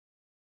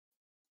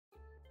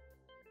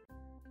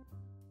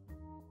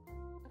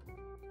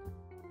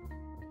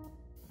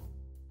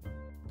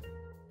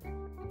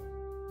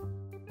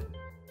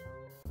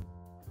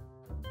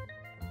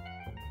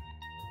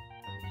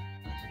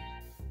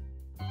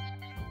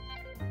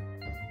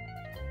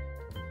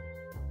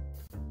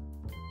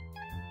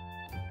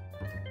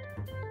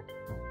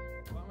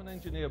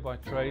engineer by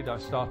trade. I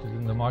started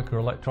in the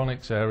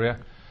microelectronics area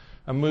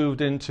and moved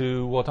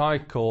into what I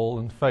call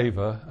and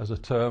favour as a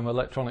term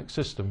electronic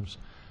systems,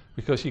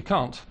 because you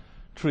can't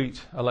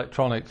treat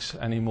electronics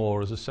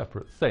anymore as a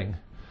separate thing,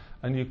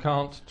 and you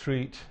can't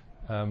treat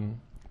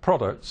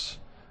products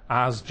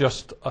as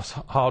just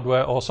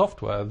hardware or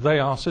software. They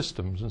are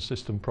systems, and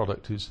system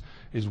product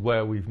is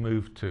where we've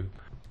moved to.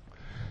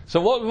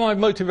 So what my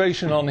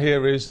motivation on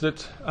here is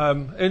that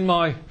in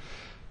my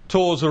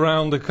tours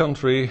around the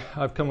country,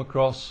 I've come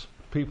across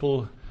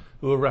people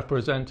who are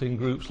representing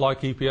groups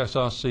like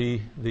EPSRC,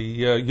 the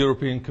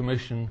European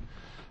Commission,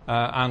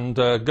 and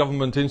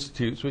government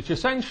institutes, which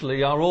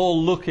essentially are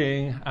all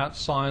looking at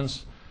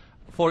science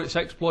for its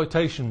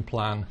exploitation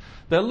plan.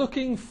 They're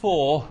looking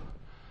for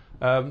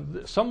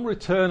some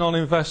return on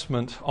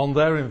investment on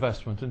their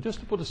investment. And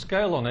just to put a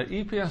scale on it,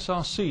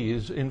 EPSRC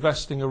is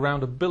investing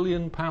around £1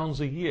 billion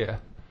a year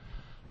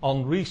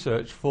on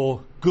research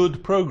for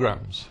good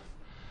programs.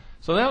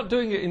 So they're not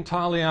doing it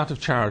entirely out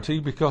of charity,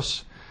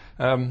 because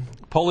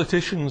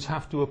politicians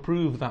have to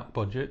approve that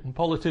budget, and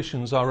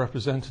politicians are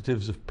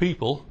representatives of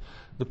people,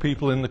 the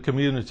people in the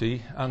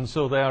community, and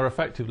so they are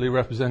effectively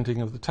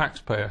representing of the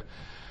taxpayer.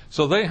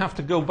 So they have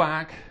to go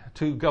back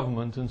to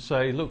government and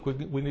say, look,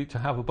 we need to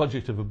have a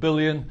budget of £1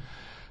 billion,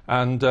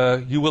 and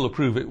you will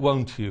approve it,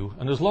 won't you?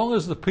 And as long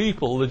as the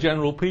people, the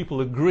general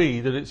people,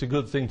 agree that it's a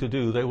good thing to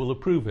do, they will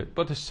approve it.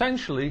 But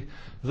essentially,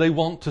 they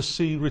want to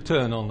see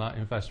return on that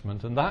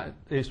investment, and that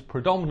is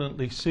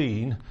predominantly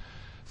seen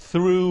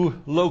through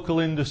local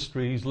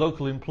industries,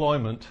 local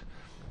employment,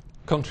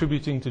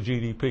 contributing to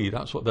GDP.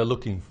 That's what they're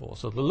looking for.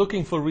 So they're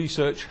looking for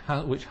research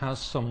which has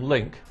some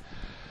link.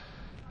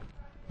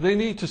 They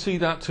need to see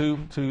that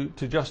to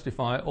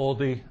justify, or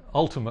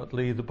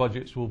ultimately the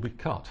budgets will be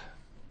cut.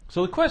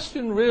 So the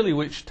question really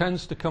which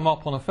tends to come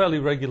up on a fairly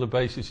regular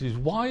basis is,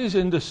 why is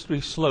industry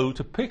slow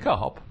to pick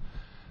up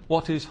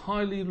what is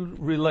highly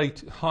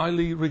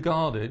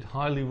regarded,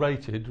 highly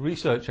rated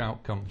research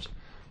outcomes?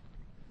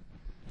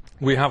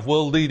 We have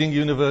world-leading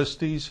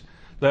universities.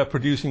 They're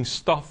producing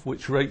stuff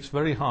which rates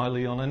very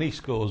highly on any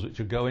scores which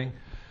are going.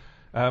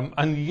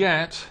 And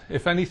yet,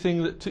 if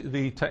anything,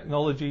 the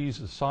technologies,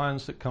 the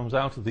science that comes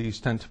out of these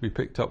tend to be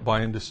picked up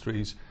by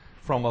industries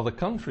from other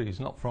countries,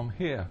 not from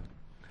here.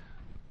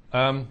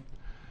 And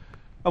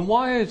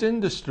why is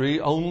industry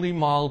only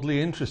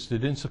mildly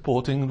interested in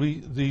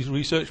supporting these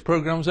research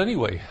programs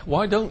anyway?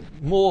 Why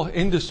don't more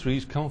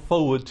industries come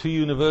forward to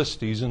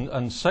universities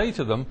and say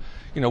to them,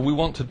 you know, we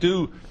want to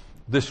do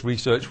this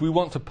research, we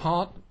want to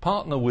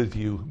partner with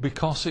you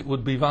because it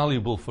would be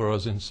valuable for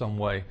us in some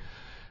way?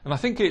 And I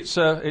think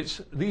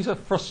these are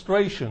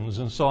frustrations,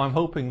 and so I'm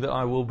hoping that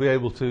I will be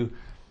able to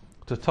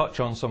touch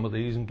on some of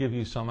these and give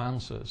you some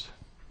answers.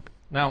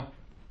 Now,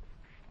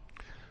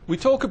 we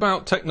talk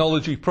about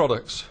technology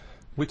products.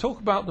 We talk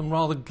about them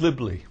rather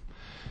glibly.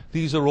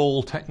 These are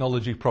all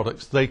technology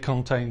products. They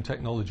contain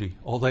technology,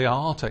 or they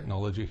are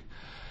technology.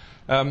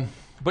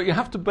 But you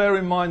have to bear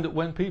in mind that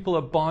when people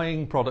are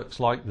buying products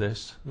like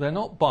this, they're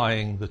not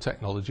buying the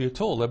technology at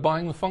all. They're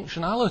buying the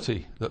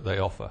functionality that they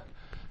offer.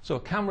 So a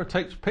camera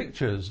takes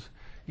pictures,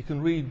 you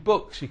can read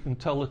books, you can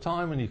tell the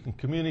time, and you can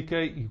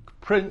communicate, you can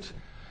print,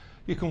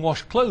 you can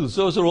wash clothes.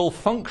 Those are all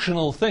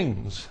functional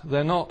things.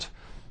 They're not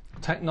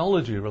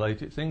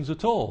technology-related things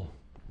at all.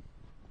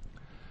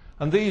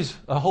 And these,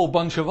 a whole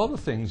bunch of other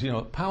things, you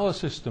know, power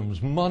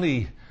systems,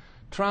 money,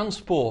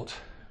 transport,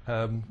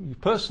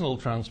 personal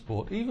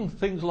transport, even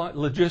things like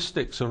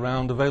logistics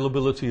around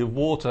availability of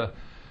water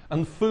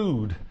and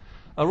food,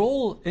 are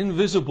all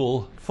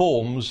invisible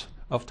forms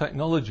of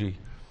technology.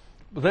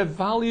 But they're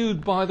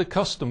valued by the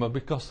customer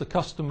because the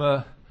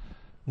customer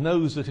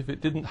knows that if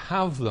it didn't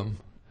have them,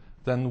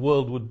 then the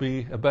world would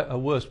be a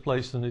worse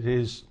place than it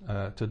is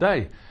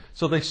today.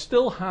 So they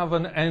still have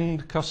an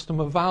end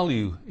customer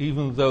value,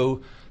 even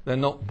though they're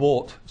not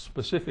bought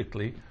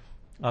specifically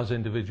as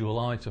individual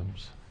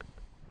items.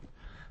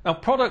 Now,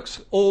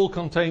 products all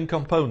contain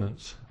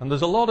components, and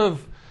there's a lot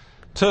of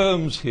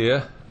terms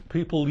here.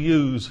 People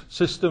use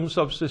system,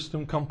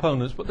 subsystem,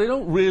 components, but they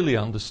don't really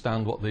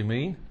understand what they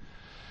mean.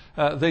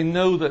 They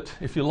know that,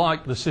 if you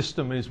like, the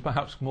system is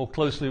perhaps more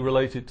closely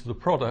related to the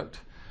product.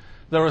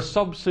 There are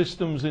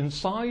subsystems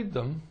inside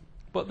them,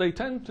 but they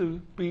tend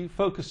to be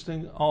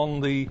focusing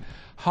on the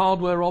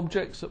hardware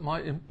objects that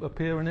might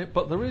appear in it.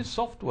 But there is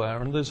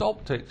software, and there's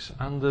optics,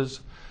 and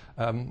there's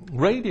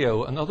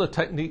radio and other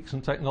techniques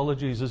and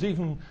technologies. There's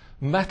even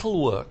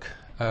metalwork.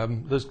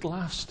 There's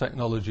glass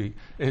technology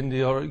in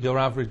your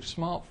average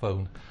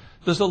smartphone.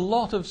 There's a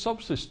lot of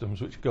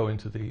subsystems which go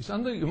into these,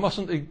 and you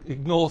mustn't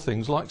ignore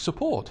things like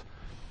support.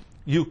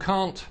 You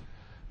can't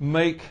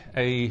make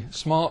a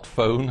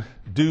smartphone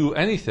do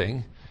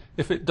anything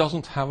if it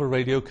doesn't have a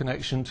radio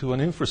connection to an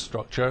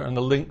infrastructure and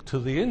a link to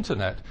the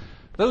internet.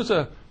 Those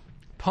are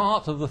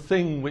part of the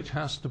thing which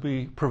has to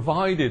be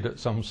provided at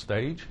some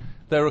stage.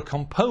 They're a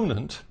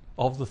component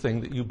of the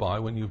thing that you buy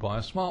when you buy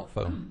a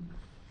smartphone.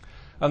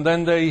 And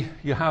then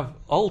you have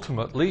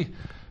ultimately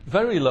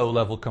very low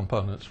level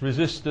components,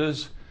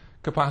 resistors,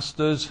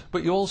 capacitors,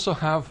 but you also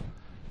have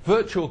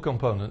Virtual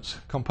components,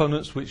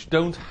 components which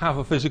don't have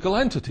a physical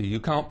entity. You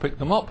can't pick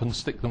them up and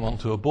stick them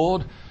onto a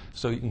board,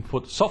 so you can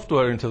put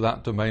software into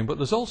that domain, but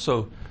there's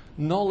also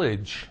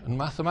knowledge and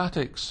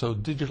mathematics, so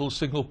digital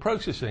signal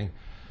processing.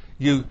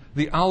 The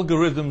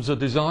algorithms are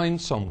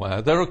designed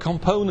somewhere. They're a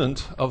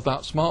component of that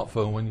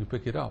smartphone when you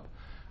pick it up.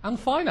 And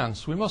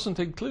finance, we mustn't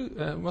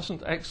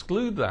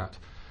exclude that.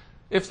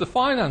 If the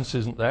finance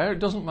isn't there, it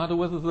doesn't matter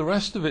whether the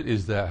rest of it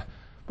is there.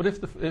 But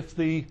if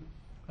the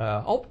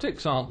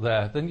optics aren't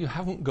there, then you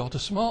haven't got a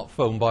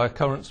smartphone by a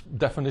current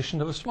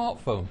definition of a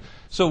smartphone.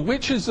 So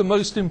which is the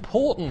most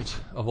important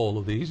of all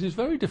of these is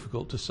very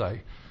difficult to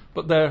say.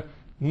 But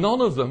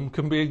none of them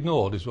can be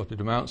ignored, is what it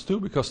amounts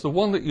to, because the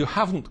one that you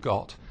haven't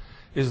got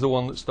is the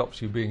one that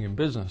stops you being in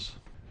business.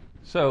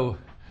 So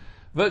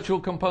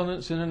virtual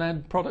components in an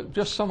end product,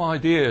 just some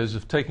ideas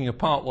of taking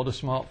apart what a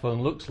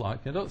smartphone looks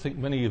like. I don't think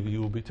many of you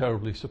will be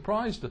terribly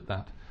surprised at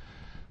that.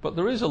 But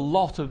there is a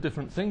lot of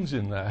different things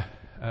in there.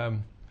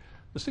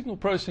 The signal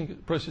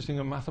processing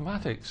of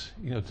mathematics,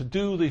 to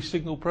do the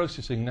signal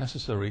processing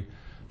necessary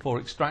for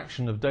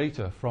extraction of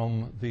data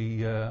from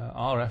the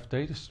RF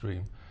data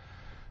stream.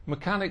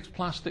 Mechanics,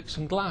 plastics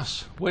and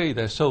glass,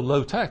 they're so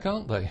low tech,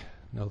 aren't they?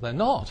 No, they're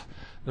not.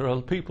 There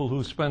are people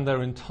who spend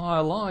their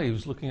entire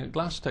lives looking at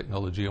glass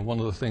technology, and one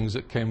of the things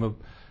that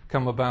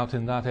come about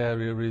in that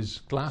area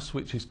is glass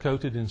which is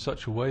coated in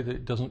such a way that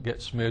it doesn't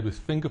get smeared with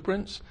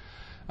fingerprints,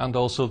 and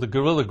also the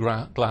Gorilla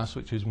Glass,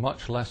 which is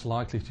much less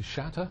likely to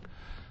shatter,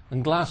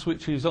 and glass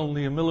which is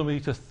only 1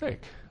 millimeter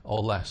thick or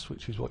less,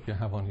 which is what you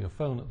have on your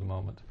phone at the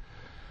moment.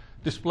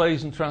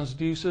 Displays and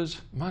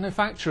transducers,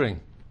 manufacturing.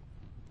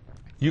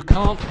 You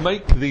can't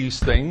make these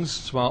things,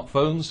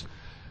 smartphones,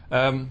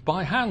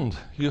 by hand.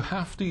 You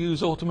have to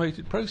use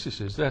automated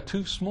processes. They're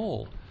too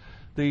small.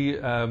 The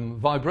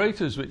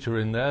vibrators which are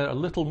in there are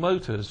little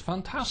motors.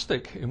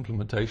 Fantastic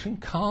implementation.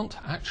 Can't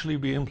actually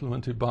be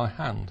implemented by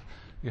hand.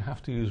 You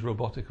have to use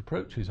robotic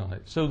approaches on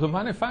it. So the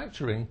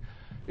manufacturing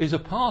is a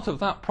part of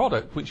that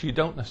product which you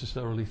don't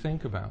necessarily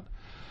think about.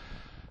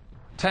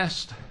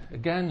 Test,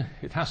 again,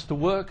 it has to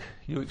work.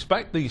 You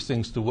expect these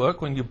things to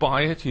work. When you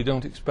buy it, you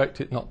don't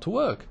expect it not to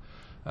work.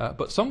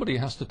 But somebody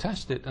has to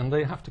test it, and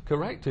they have to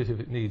correct it if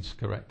it needs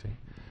correcting.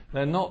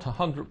 They're not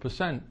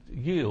 100%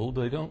 yield.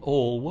 They don't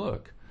all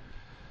work.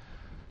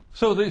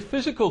 So the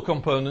physical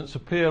components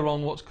appear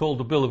on what's called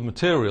a bill of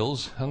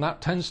materials, and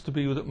that tends to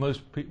be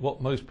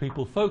what most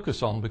people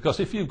focus on, because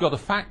if you've got a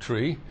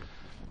factory,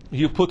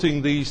 you're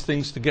putting these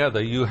things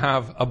together. You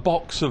have a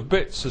box of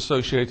bits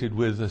associated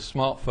with a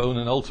smartphone,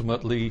 and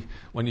ultimately,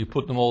 when you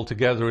put them all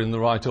together in the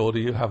right order,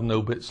 you have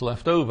no bits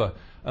left over.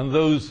 And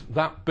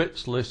that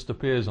bits list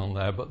appears on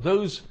there. But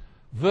those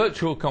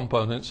virtual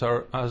components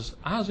are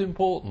as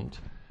important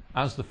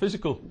as the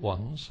physical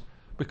ones,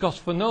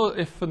 because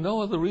if for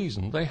no other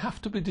reason, they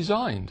have to be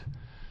designed.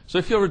 So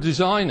if you're a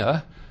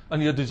designer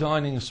and you're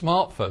designing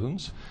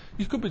smartphones,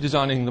 you could be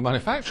designing the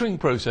manufacturing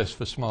process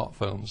for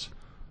smartphones,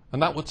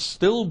 and that would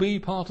still be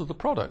part of the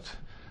product,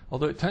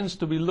 although it tends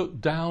to be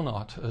looked down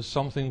at as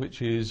something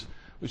which is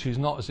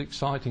not as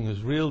exciting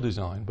as real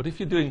design. But if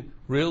you're doing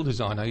real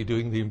design, are you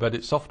doing the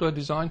embedded software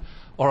design,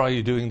 or are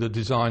you doing the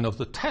design of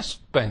the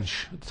test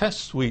bench,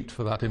 test suite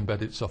for that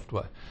embedded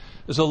software?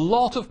 There's a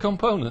lot of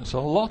components, a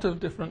lot of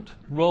different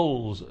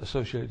roles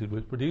associated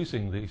with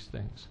producing these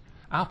things.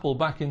 Apple,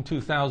 back in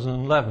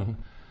 2011,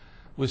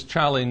 was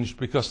challenged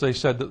because they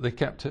said that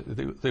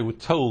they were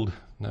told,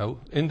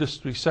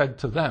 industry said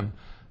to them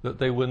that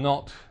they were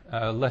not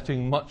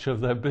letting much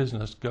of their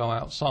business go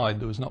outside.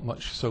 There was not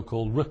much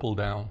so-called ripple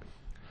down.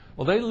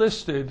 Well, they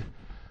listed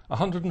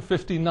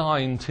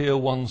 159 Tier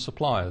 1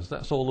 suppliers.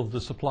 That's all of the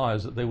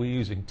suppliers that they were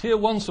using. Tier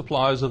 1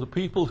 suppliers are the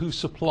people who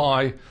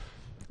supply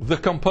the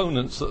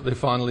components that they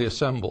finally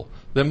assemble.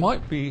 There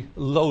might be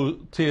low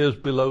tiers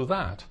below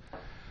that.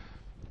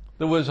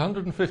 There was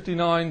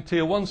 159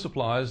 Tier 1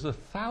 suppliers, there are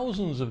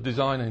thousands of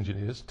design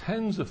engineers,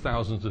 tens of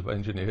thousands of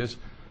engineers,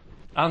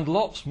 and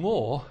lots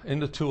more in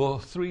the 2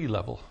 or 3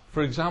 level.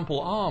 For example,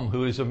 ARM,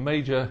 who is a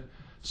major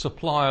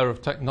supplier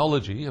of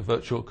technology, a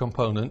virtual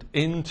component,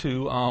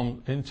 into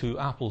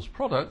Apple's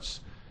products,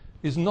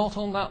 is not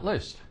on that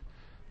list.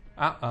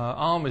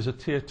 ARM is a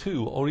Tier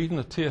 2 or even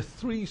a Tier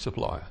 3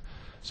 supplier.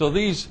 So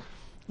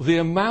the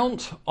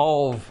amount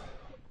of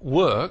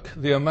work,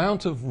 the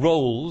amount of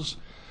roles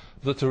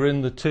that are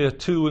in the Tier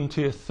 2 and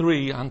Tier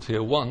 3 and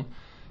Tier 1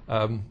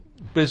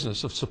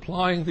 business of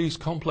supplying these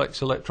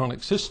complex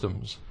electronic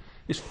systems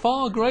is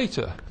far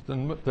greater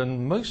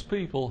than most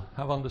people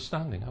have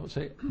understanding. I would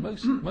say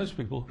most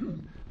people,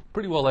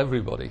 pretty well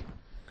everybody.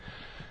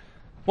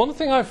 One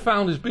thing I've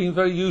found as being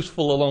very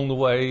useful along the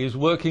way is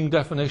working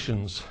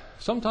definitions.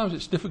 Sometimes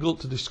it's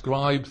difficult to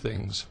describe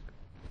things,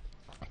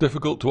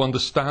 difficult to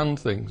understand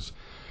things,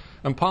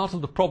 and part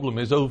of the problem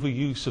is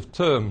overuse of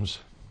terms.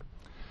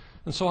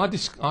 And so I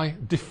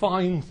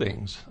define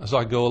things as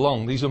I go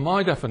along. These are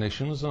my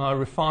definitions, and I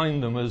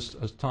refine them as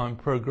time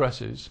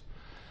progresses.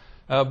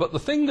 But the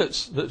thing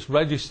that's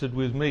registered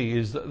with me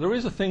is that there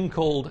is a thing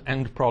called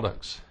end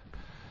products.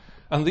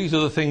 And these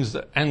are the things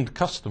that end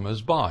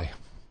customers buy.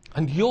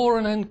 And you're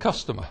an end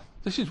customer.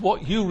 This is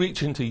what you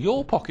reach into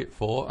your pocket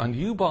for, and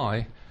you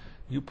buy.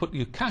 You put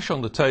your cash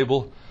on the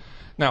table.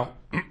 Now,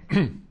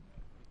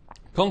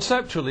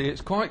 conceptually,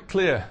 it's quite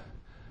clear.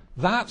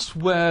 That's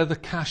where the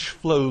cash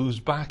flows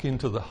back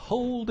into the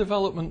whole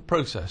development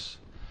process.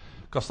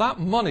 Because that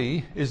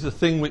money is the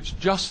thing which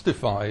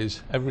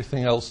justifies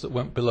everything else that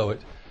went below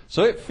it.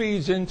 So it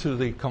feeds into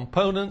the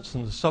components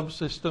and the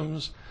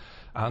subsystems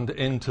and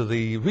into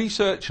the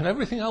research and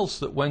everything else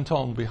that went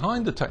on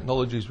behind the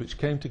technologies which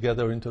came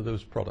together into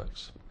those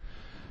products.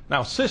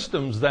 Now,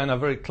 systems then are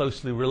very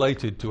closely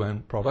related to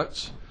end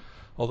products,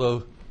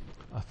 although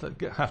I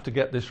have to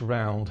get this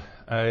round.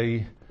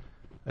 A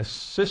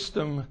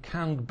system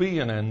can be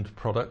an end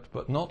product,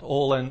 but not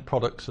all end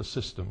products are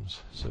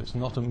systems. So it's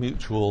not a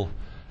mutual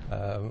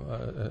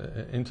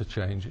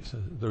interchange.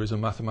 There is a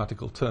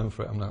mathematical term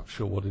for it. I'm not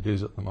sure what it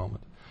is at the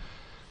moment.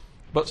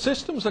 But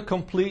systems are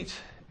complete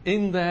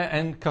in their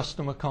end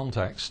customer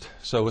context.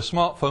 So a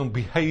smartphone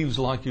behaves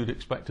like you'd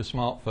expect a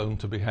smartphone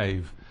to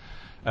behave.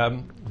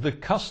 The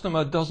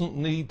customer doesn't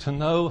need to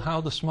know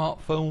how the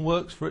smartphone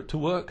works for it to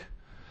work.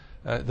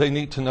 They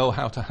need to know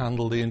how to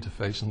handle the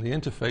interface, and the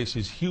interface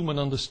is human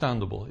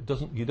understandable.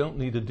 You don't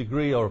need a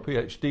degree or a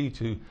PhD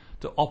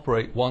to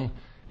operate one.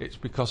 It's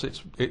because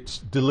it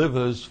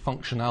delivers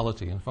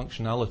functionality, and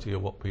functionality are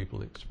what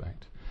people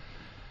expect.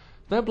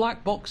 They're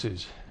black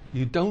boxes.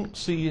 You don't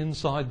see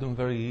inside them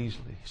very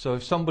easily. So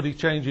if somebody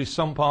changes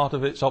some part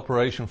of its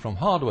operation from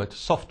hardware to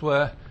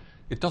software,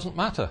 it doesn't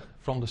matter.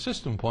 From the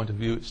system point of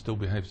view, it still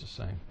behaves the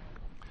same.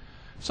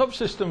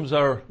 Subsystems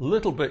are a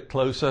little bit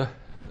closer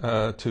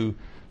to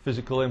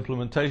physical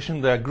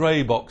implementation. They're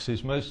grey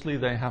boxes mostly.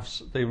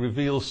 They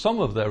reveal some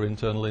of their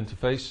internal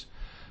interface.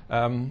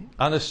 And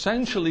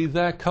essentially,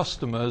 their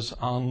customers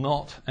are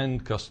not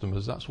end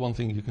customers. That's one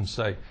thing you can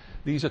say.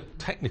 These are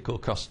technical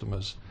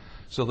customers.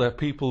 So they're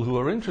people who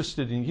are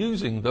interested in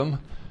using them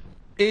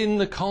in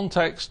the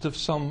context of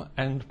some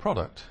end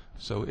product.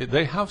 So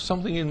they have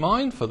something in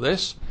mind for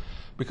this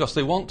because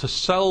they want to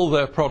sell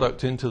their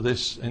product into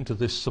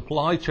this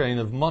supply chain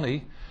of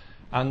money,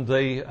 and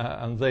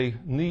they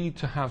need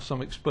to have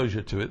some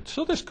exposure to it.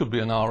 So this could be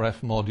an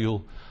RF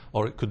module,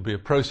 or it could be a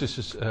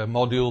processor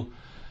module.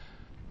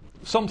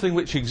 Something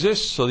which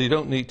exists, so you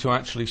don't need to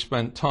actually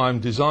spend time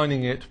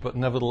designing it, but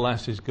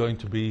nevertheless is going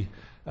to be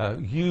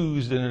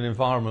used in an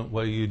environment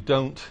where you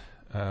don't,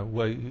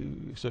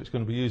 so it's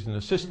going to be used in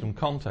a system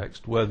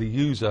context where the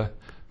user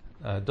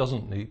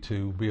doesn't need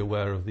to be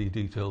aware of the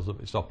details of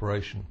its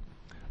operation.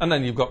 And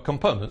then you've got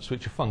components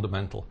which are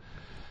fundamental.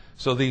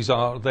 So they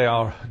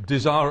are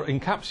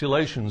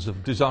encapsulations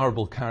of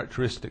desirable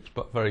characteristics,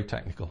 but very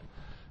technical.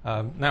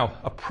 Now,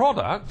 a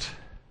product,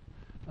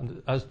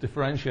 and as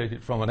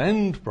differentiated from an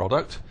end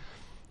product,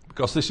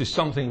 because this is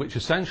something which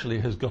essentially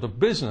has got a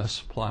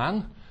business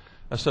plan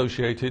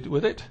associated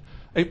with it,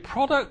 a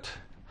product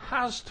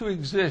has to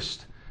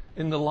exist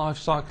in the life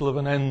cycle of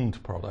an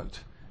end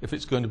product if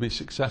it's going to be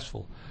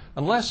successful.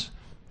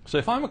 So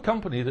if I'm a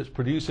company that's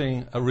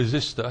producing a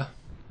resistor,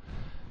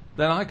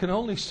 then I can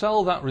only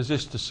sell that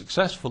resistor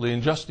successfully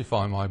and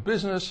justify my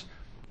business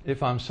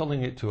if I'm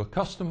selling it to a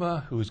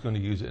customer who is going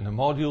to use it in a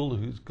module,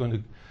 who's going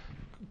to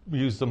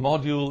use the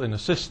module in a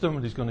system,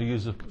 and he's going to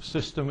use a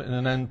system in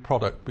an end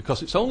product.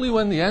 Because it's only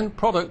when the end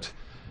product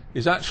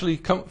is actually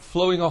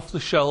flowing off the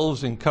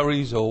shelves in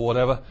Currys or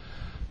whatever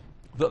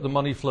that the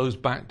money flows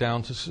back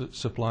down to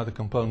supply the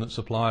component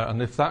supplier. And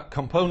if that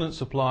component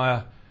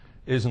supplier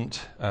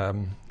isn't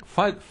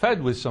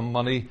fed with some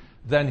money,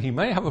 then he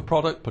may have a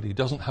product, but he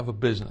doesn't have a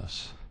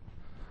business.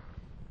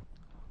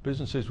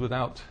 Businesses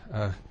without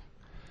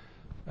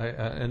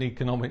an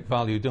economic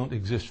value don't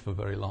exist for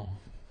very long.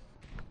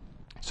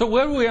 So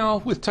where we are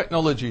with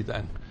technology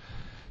then.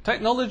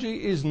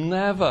 Technology is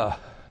never,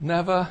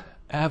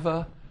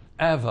 ever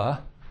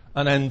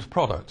an end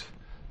product.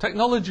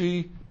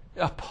 Technology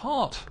are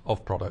part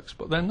of products,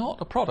 but they're not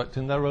a product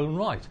in their own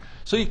right.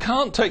 So you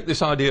can't take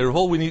this idea of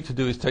all we need to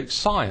do is take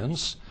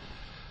science,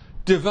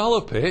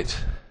 develop it,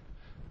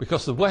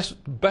 because the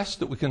best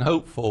that we can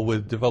hope for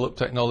with developed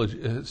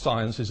technology,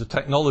 science is a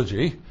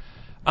technology,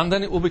 and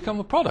then it will become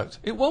a product.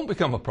 It won't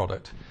become a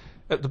product.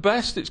 At the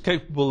best, it's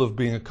capable of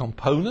being a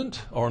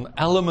component or an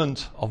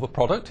element of a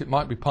product. It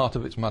might be part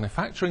of its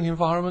manufacturing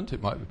environment,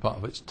 it might be part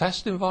of its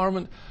test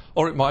environment,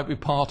 or it might be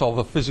part of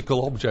a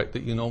physical object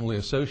that you normally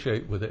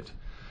associate with it.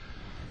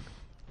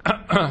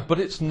 But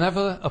it's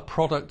never a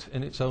product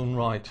in its own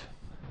right.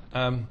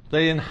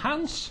 They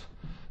enhance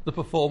the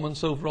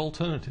performance over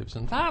alternatives,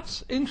 and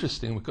that's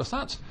interesting because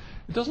it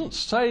doesn't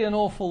say an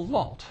awful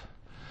lot.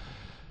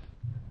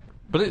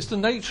 But it's the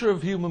nature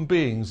of human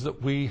beings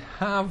that we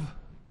have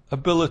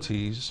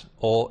abilities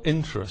or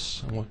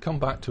interests, and we'll come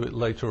back to it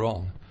later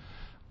on.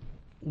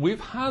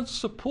 We've had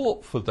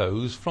support for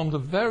those from the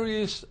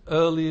various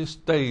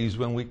earliest days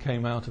when we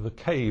came out of a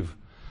cave.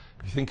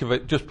 If you think of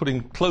it, just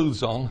putting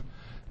clothes on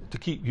to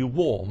keep you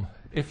warm.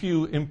 If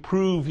you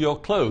improve your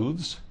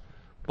clothes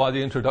by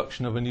the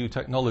introduction of a new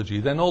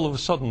technology, then all of a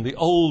sudden the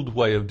old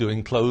way of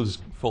doing clothes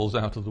falls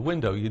out of the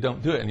window. You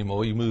don't do it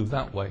anymore, you move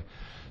that way.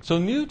 So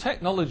new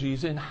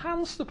technologies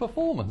enhance the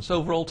performance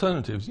over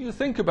alternatives. You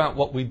think about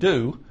what we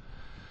do.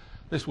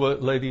 This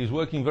lady is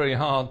working very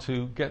hard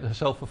to get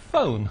herself a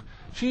phone.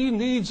 She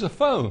needs a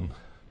phone,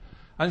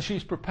 and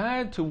she's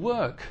prepared to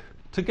work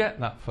to get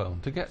that phone,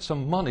 to get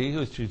some money,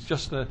 which is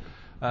just a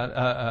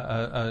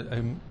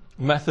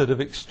method of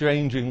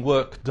exchanging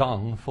work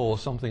done for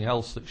something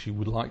else that she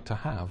would like to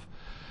have.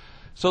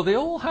 So they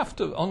all have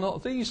to,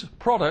 these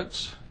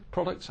products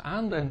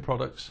and end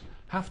products,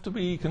 have to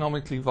be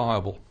economically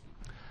viable.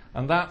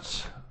 And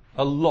that's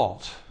a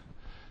lot.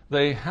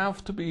 They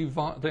have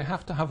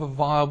to have a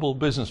viable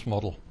business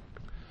model.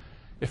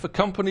 If a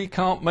company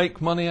can't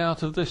make money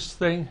out of this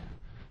thing,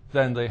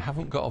 then they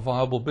haven't got a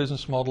viable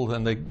business model,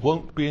 then they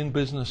won't be in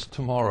business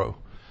tomorrow.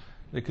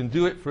 They can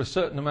do it for a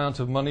certain amount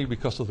of money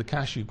because of the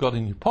cash you've got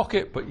in your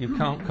pocket, but you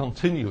can't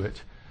continue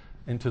it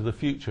into the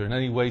future in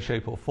any way,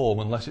 shape or form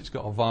unless it's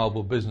got a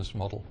viable business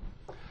model.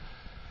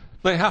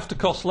 They have to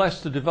cost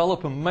less to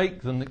develop and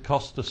make than it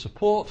costs to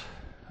support,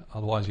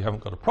 otherwise you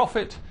haven't got a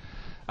profit.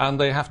 And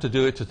they have to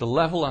do it at a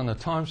level and a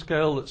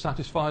timescale that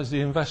satisfies the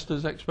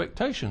investor's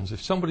expectations.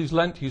 If somebody's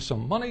lent you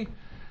some money,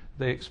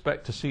 they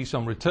expect to see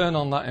some return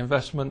on that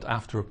investment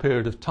after a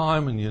period of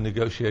time, and you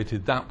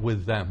negotiated that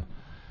with them.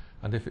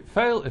 And if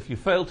you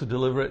fail to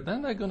deliver it,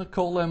 then they're going to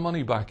call their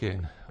money back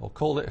in, or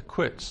call it a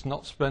quits,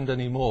 not spend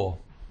any more.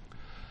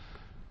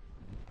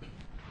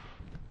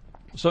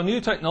 So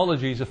new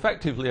technologies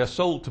effectively are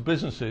sold to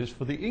businesses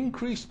for the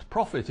increased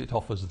profit it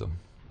offers them.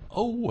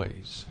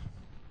 Always.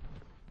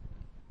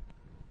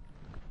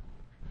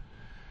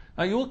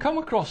 Now you will come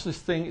across this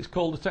thing, it's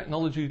called the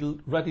technology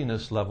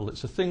readiness level.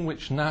 It's a thing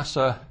which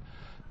NASA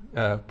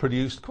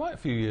produced quite a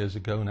few years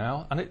ago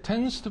now, and it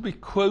tends to be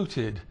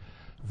quoted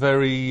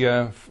very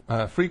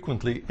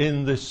frequently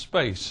in this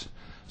space.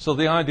 So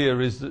the idea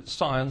is that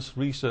science,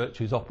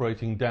 research is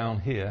operating down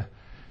here,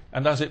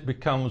 and as it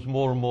becomes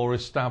more and more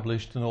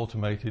established and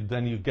automated,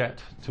 then you get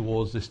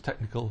towards this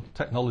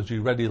technology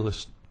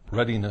readiness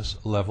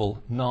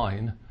level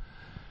 9.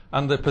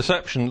 And the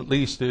perception, at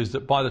least, is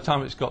that by the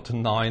time it's got to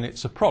 9,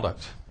 it's a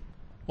product.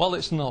 Well,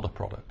 it's not a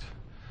product.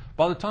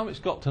 By the time it's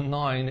got to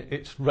 9,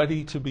 it's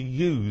ready to be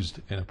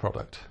used in a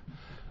product.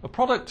 A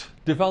product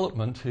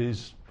development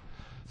is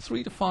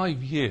 3 to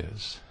 5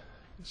 years.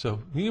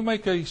 So when you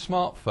make a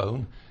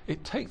smartphone,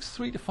 it takes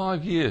 3 to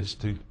 5 years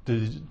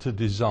to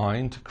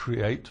design, to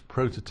create,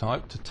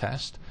 prototype, to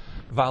test,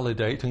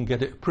 validate, and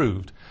get it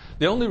approved.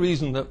 The only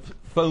reason that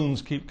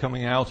phones keep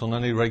coming out on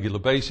any regular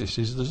basis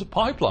is there's a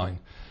pipeline.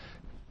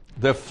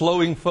 They're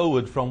flowing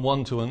forward from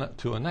one to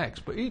a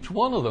next, but each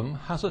one of them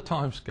has a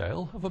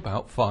timescale of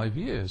about 5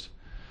 years.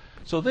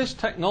 So this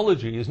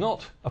technology is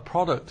not a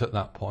product at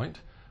that point,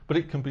 but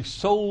it can be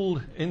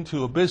sold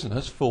into a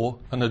business for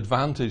an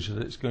advantage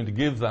that it's going to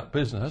give that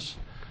business.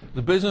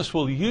 The business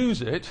will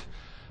use it,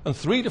 and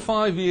 3 to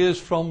 5 years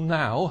from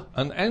now,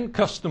 an end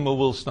customer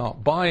will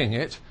start buying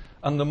it,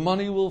 and the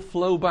money will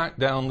flow back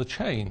down the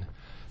chain.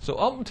 So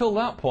up until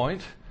that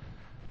point,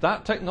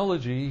 that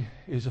technology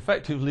is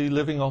effectively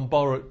living on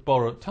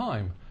borrowed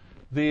time.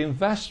 The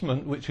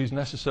investment which is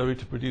necessary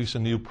to produce a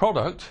new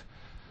product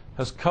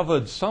has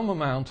covered some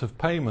amount of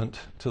payment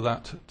to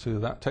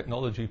that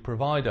technology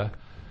provider,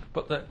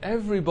 but that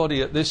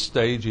everybody at this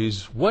stage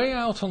is way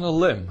out on a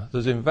limb.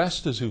 There's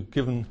investors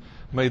who've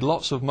made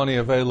lots of money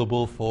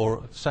available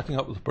for setting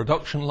up the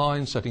production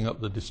line, setting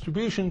up the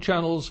distribution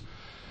channels,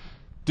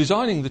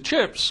 designing the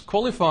chips,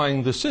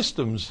 qualifying the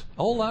systems.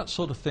 All that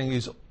sort of thing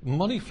is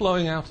money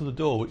flowing out of the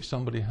door which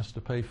somebody has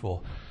to pay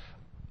for.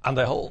 And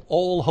they're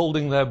all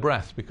holding their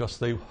breath because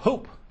they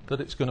hope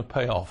that it's going to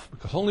pay off,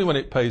 because only when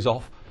it pays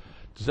off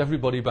does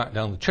everybody back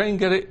down the chain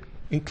get it,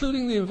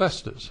 including the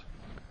investors.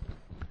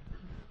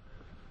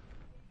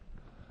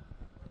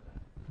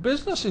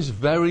 Business is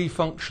very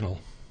functional.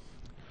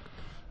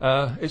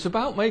 It's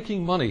about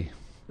making money.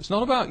 It's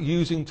not about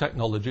using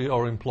technology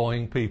or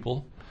employing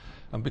people.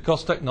 And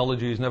because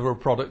technology is never a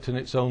product in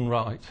its own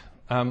right,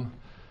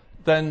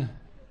 then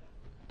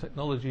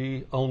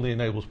technology only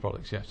enables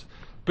products, yes.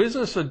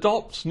 Business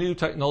adopts new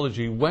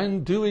technology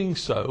when doing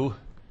so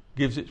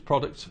gives its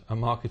products a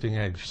marketing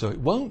edge. So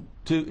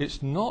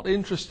it's not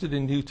interested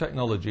in new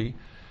technology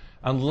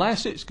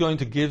unless it's going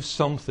to give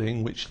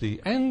something which the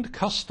end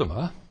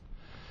customer,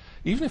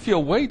 even if you're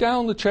way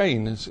down the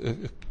chain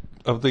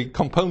of the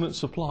component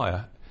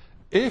supplier,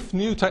 if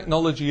new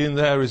technology in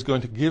there is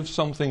going to give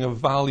something of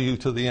value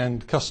to the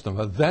end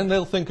customer, then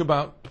they'll think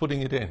about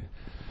putting it in.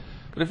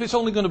 But if it's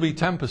only going to be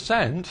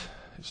 10%,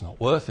 it's not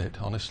worth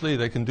it, honestly.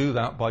 They can do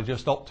that by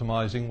just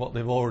optimizing what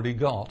they've already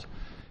got.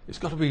 It's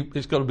got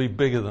to be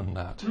bigger than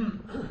that.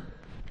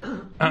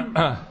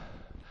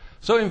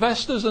 So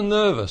investors are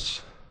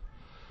nervous.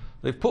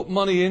 They've put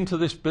money into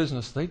this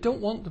business. They don't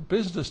want the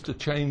business to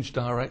change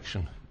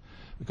direction,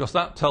 because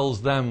that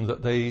tells them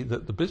that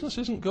the business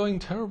isn't going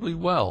terribly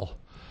well.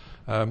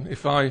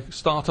 If I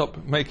start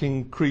up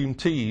making cream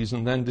teas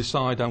and then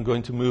decide I'm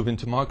going to move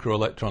into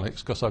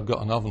microelectronics because I've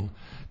got an oven,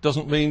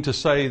 doesn't mean to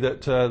say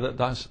that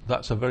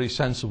that's a very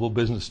sensible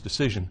business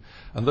decision.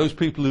 And those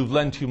people who've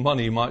lent you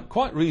money might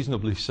quite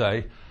reasonably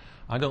say,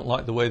 I don't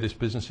like the way this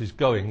business is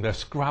going. They're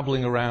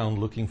scrabbling around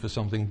looking for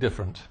something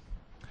different.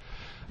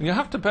 And you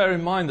have to bear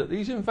in mind that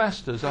these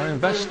investors are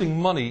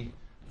investing money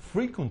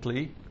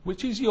frequently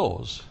which is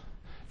yours.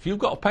 If you've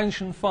got a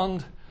pension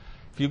fund,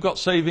 if you've got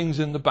savings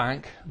in the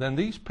bank, then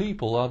these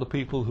people are the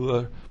people who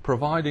are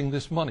providing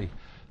this money.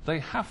 They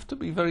have to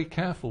be very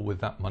careful with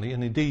that money,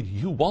 and indeed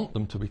you want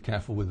them to be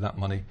careful with that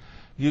money.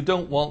 You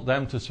don't want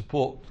them to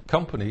support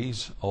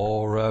companies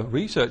or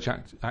research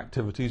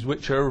activities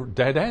which are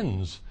dead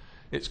ends.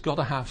 It's got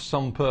to have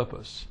some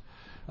purpose,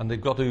 and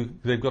they've got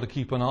to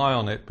keep an eye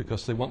on it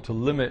because they want to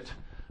limit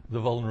the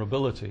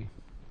vulnerability.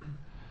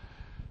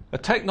 A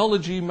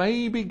technology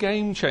may be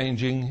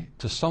game-changing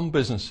to some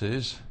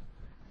businesses,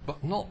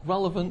 but not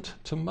relevant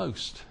to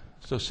most.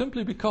 So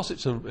simply because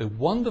it's a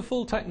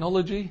wonderful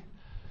technology,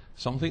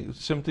 something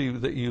simply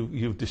that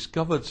you've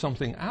discovered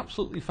something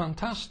absolutely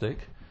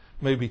fantastic,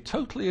 may be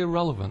totally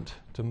irrelevant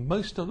to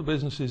most other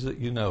businesses that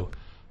you know,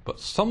 but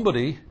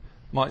somebody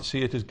might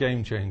see it as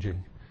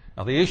game-changing.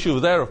 Now the issue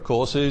there, of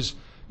course, is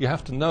you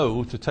have to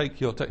know to take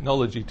your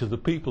technology to the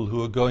people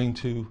who are going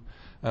to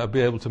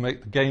be able to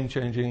make the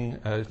game-changing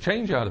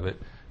change out of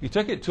it. You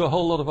take it to a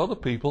whole lot of other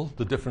people,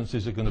 the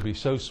differences are going to be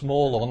so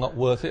small or not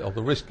worth it, or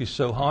the risk is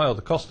so high, or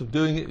the cost of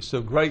doing it is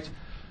so great,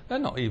 they're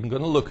not even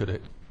going to look at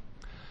it.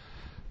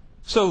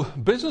 So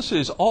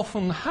businesses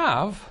often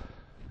have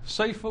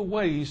safer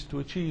ways to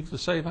achieve the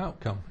same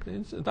outcome.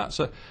 That's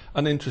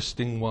an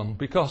interesting one,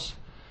 because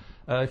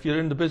if you're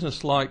in the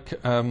business like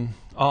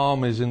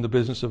ARM is in the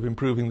business of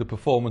improving the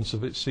performance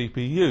of its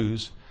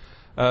CPUs,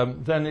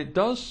 then it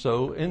does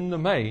so in the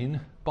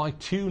main by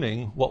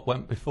tuning what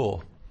went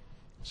before.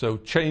 So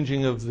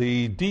changing of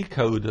the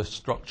decoder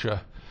structure,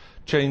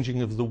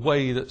 changing of the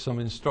way that some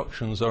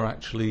instructions are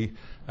actually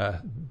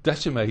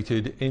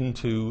decimated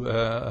into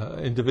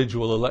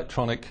individual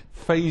electronic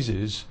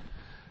phases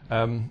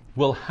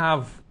will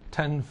have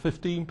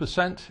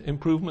 10-15%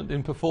 improvement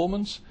in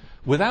performance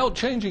without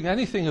changing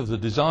anything of the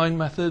design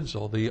methods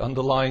or the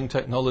underlying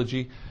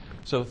technology.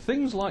 So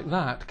things like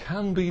that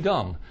can be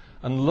done,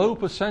 and low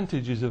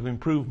percentages of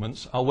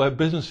improvements are where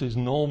businesses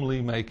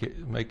normally make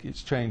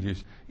its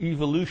changes,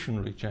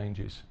 evolutionary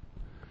changes.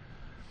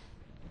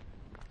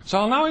 So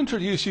I'll now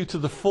introduce you to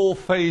the 4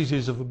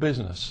 phases of a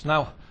business.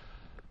 Now,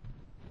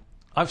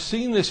 I've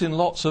seen this in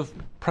lots of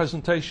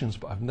presentations,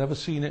 but I've never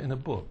seen it in a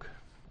book.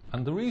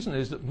 And the reason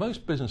is that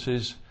most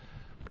businesses,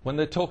 when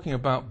they're talking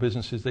about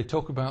businesses, they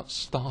talk about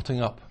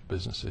starting up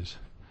businesses.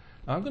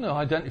 Now, I'm going to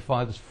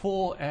identify there's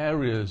 4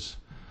 areas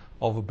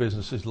of a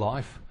business's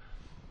life.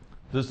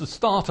 There's the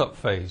startup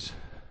phase,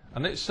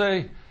 and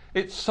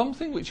it's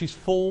something which is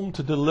formed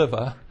to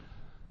deliver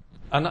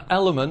an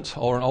element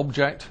or an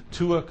object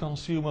to a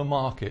consumer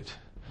market.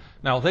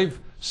 Now they've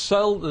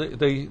sold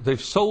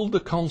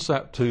the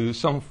concept to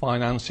some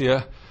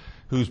financier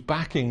who's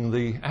backing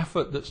the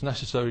effort that's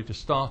necessary to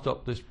start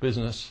up this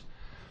business,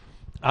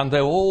 and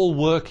they're all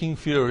working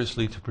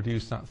furiously to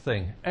produce that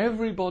thing.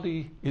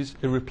 Everybody is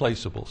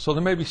irreplaceable. So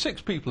there may be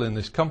 6 people in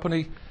this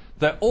company.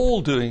 They're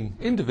all doing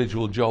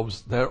individual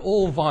jobs. They're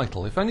all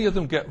vital. If any of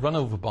them get run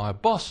over by a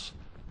bus,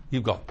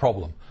 you've got a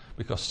problem,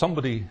 because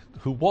somebody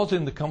who was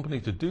in the company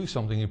to do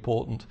something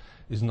important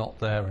is not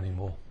there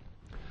anymore.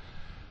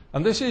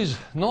 And this is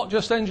not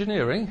just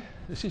engineering,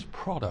 this is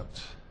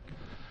product.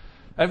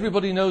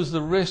 Everybody knows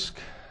the risk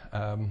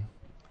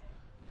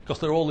because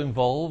they're all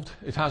involved.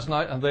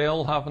 And they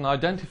all have an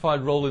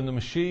identified role in the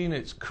machine.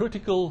 It's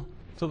critical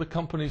to the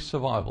company's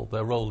survival.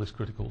 Their role is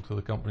critical to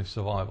the company's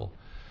survival.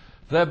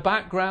 Their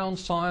background,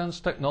 science,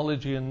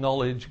 technology and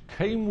knowledge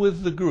came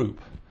with the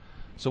group.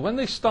 So when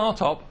they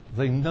start up,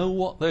 they know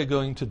what they're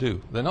going to do.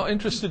 They're not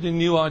interested in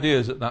new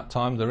ideas at that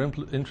time. They're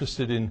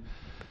interested in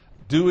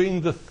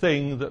doing the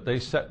thing that they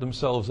set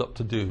themselves up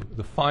to do.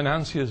 The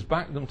financiers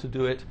back them to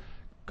do it.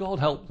 God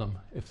help them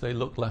if they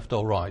look left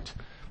or right.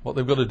 What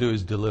they've got to do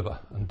is deliver,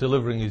 and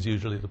delivering is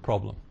usually the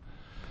problem.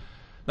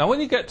 Now when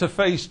you get to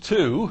phase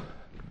 2,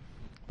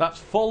 that's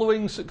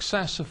following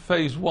success of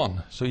phase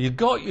 1. So you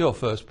got your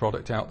first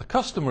product out. The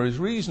customer is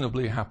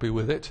reasonably happy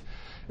with it.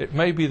 It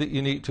may be that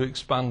you need to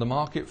expand the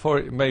market for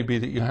it. It may be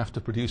that you have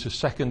to produce a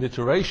second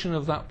iteration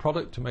of that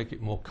product to make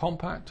it more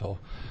compact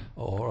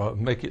or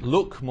make it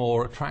look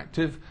more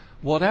attractive.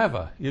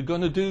 Whatever. You're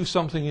going to do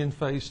something in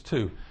phase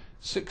 2.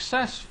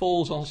 Success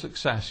falls on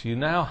success. You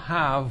now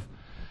have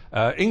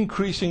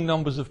increasing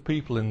numbers of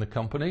people in the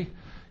company.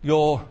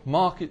 Your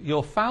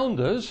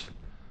founders,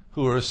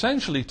 who are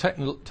essentially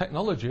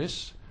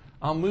technologists,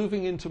 are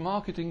moving into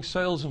marketing,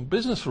 sales and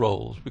business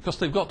roles because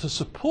they've got to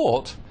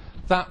support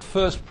that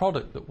first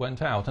product that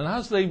went out. And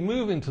as they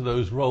move into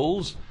those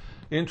roles,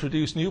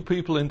 introduce new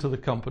people into the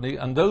company,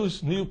 and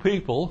those new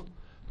people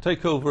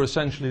take over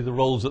essentially the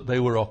roles that they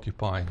were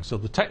occupying. So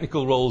the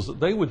technical roles that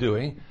they were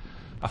doing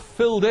are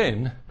filled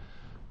in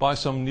by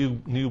some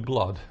new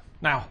blood.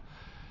 Now,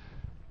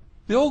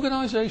 the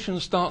organisation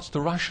starts to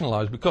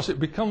rationalise because it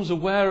becomes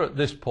aware at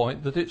this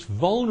point that it's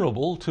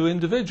vulnerable to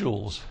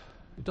individuals.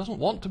 It doesn't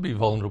want to be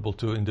vulnerable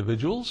to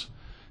individuals.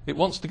 It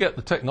wants to get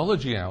the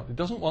technology out. It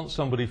doesn't want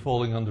somebody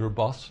falling under a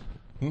bus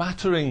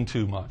mattering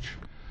too much.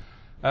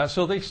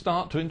 So they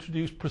start to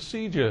introduce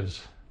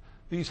procedures.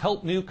 These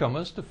help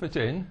newcomers to fit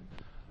in,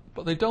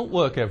 but they don't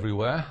work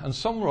everywhere, and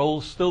some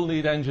roles still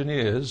need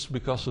engineers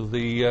because of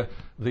the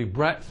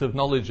breadth of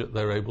knowledge that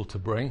they're able to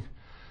bring.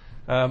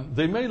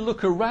 They may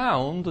look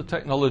around the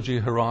technology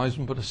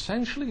horizon, but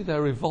essentially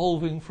they're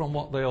evolving from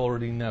what they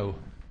already know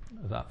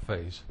at that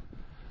phase.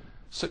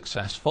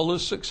 Success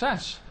follows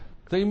success.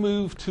 They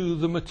move to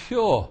the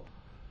mature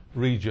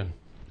region.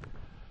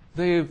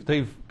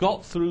 They've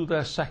got through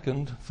their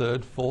second,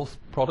 third, fourth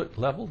product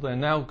level. They've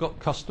now got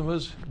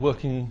customers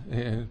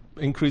working,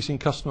 increasing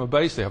customer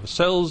base. They have a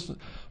sales,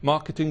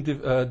 marketing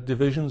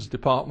divisions,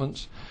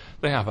 departments.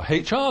 They have a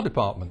HR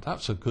department.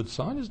 That's a good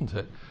sign, isn't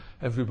it?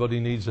 Everybody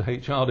needs a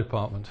HR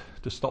department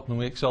to stop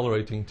them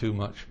accelerating too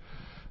much.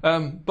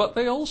 But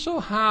they also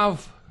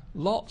have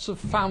lots of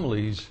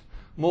families,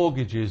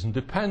 mortgages and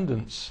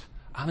dependents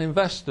and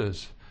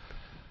investors.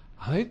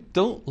 They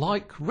don't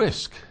like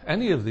risk,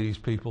 any of these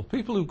people.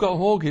 People who've got a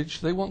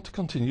mortgage, they want to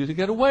continue to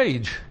get a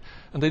wage.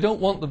 And they don't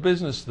want the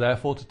business,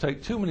 therefore, to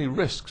take too many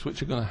risks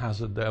which are going to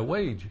hazard their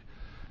wage.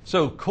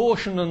 So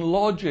caution and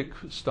logic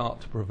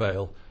start to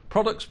prevail.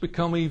 Products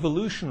become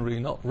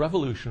evolutionary, not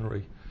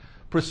revolutionary.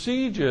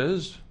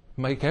 Procedures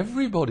make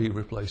everybody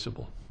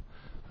replaceable.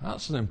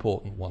 That's an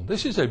important one.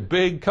 This is a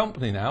big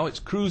company now.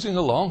 It's cruising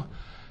along.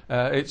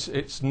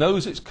 It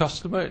knows its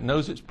customer, it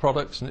knows its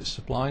products, and it's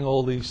supplying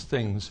all these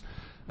things.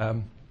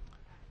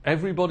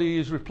 Everybody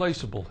is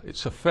replaceable.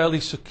 It's a fairly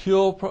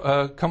secure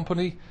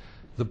company.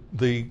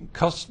 The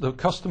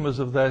customers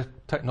of their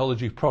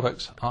technology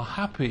products are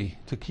happy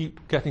to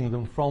keep getting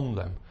them from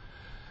them.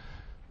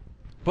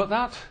 But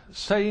that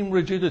same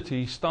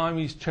rigidity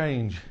stymies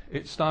change.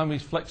 It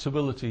stymies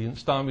flexibility and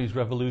stymies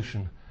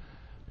revolution.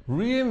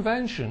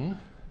 Reinvention,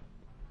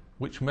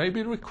 which may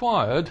be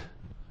required,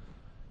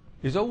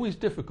 is always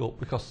difficult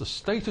because the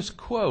status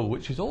quo,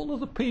 which is all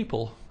of the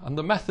people and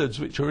the methods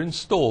which are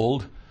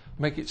installed,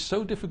 make it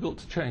so difficult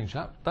to change.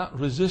 That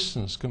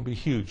resistance can be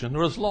huge, and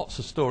there's lots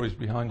of stories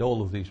behind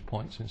all of these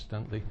points,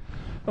 incidentally.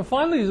 And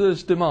finally,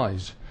 there's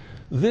demise.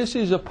 This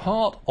is a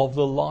part of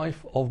the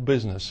life of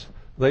business.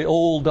 They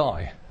all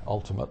die,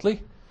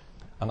 ultimately,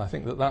 and I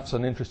think that that's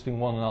an interesting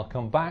one, and I'll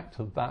come back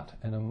to that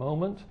in a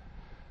moment.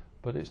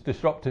 But it's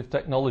disruptive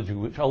technology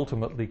which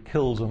ultimately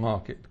kills a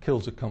market,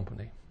 kills a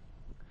company.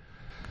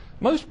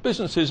 Most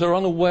businesses are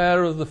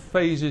unaware of the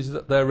phases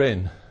that they're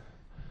in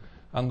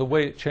and the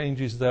way it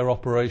changes their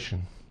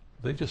operation.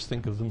 They just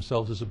think of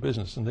themselves as a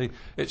business, and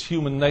it's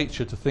human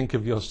nature to think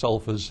of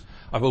yourself as,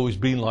 I've always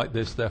been like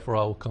this, therefore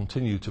I will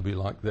continue to be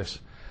like this.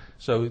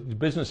 So the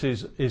business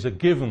is a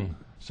given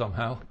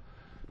somehow,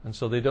 and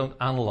so they don't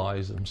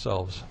analyze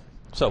themselves.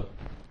 So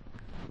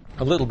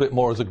a little bit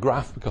more as a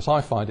graph because I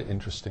find it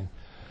interesting.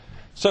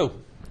 So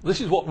this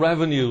is what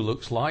revenue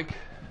looks like.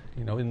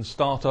 You know, in the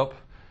startup,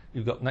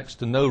 you've got next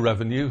to no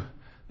revenue.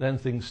 Then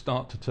things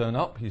start to turn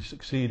up. You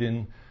succeed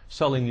in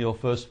selling your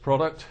first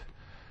product.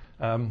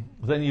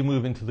 Then you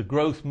move into the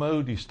growth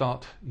mode.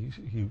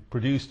 You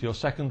produced your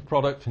second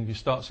product and you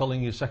start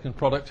selling your second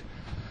product.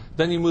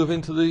 Then you move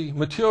into the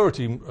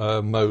maturity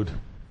mode.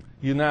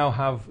 You now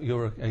have,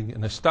 you're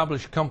an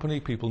established company.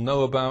 People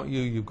know about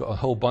you. You've got a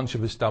whole bunch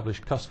of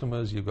established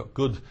customers. You've got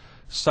good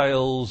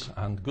sales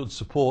and good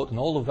support and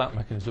all of that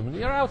mechanism. And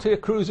you're out here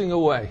cruising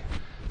away.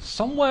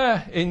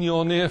 Somewhere in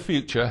your near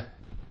future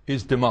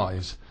is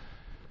demise.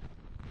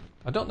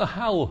 I don't know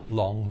how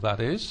long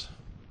that is.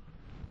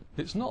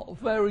 It's not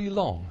very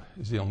long,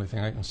 is the only thing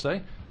I can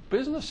say.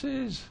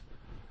 Businesses,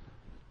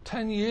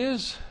 10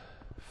 years,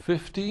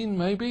 15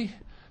 maybe.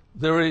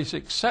 There is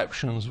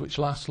exceptions which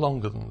last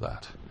longer than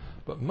that.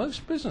 But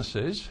most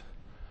businesses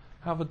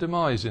have a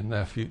demise in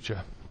their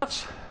future.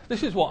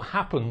 This is what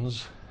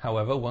happens,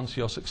 however, once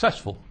you're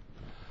successful.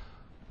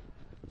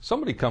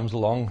 Somebody comes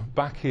along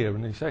back here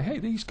and they say, hey,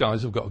 these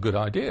guys have got a good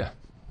idea.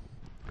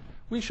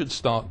 We should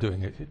start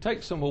doing it. It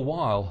takes them a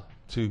while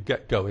to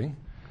get going,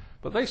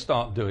 but they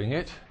start doing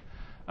it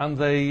and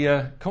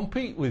they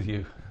compete with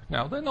you.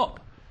 Now, they're not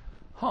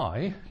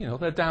high, you know,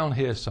 they're down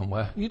here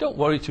somewhere. You don't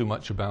worry too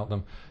much about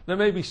them. There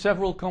may be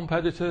several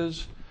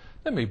competitors.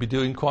 They may be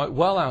doing quite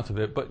well out of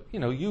it, but, you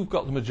know, you've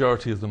got the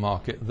majority of the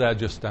market. They're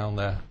just down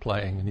there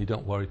playing and you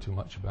don't worry too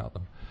much about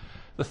them.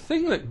 The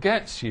thing that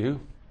gets you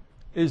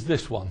is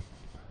this one.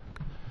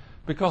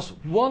 Because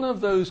one of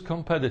those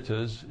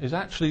competitors is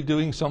actually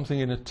doing something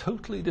in a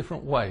totally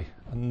different way,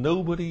 and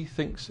nobody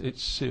thinks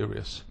it's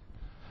serious.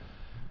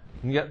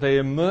 And yet they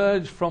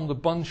emerge from the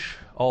bunch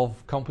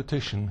of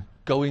competition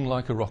going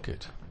like a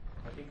rocket.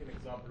 I think an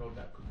example of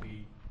that could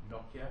be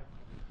Nokia.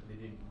 They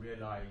didn't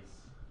realize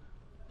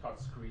touch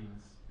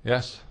screens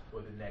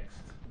were the next.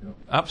 You know.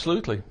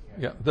 Absolutely.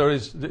 Yeah. There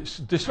is this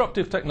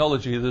disruptive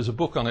technology. There's a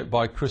book on it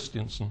by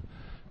Christensen.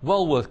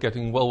 Well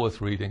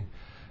worth reading.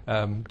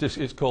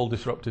 It's called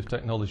Disruptive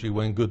Technology,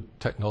 When Good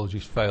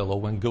Technologies Fail,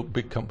 or When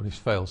Big Companies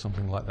Fail,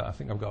 something like that. I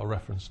think I've got a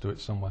reference to it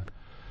somewhere.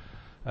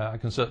 I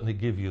can certainly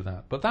give you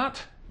that. But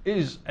that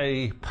is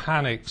a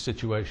panic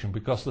situation,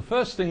 because the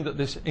first thing that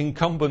this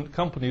incumbent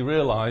company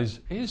realized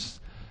is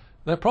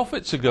their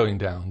profits are going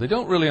down. They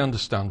don't really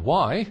understand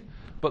why,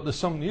 but there's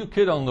some new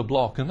kid on the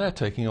block and they're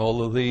taking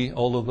all of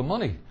the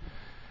money.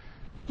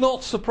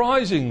 Not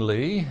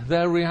surprisingly,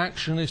 their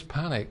reaction is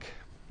panic.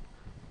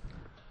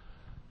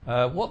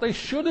 What they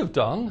should have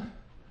done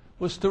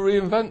was to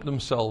reinvent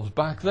themselves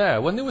back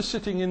there. When they were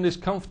sitting in this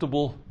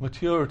comfortable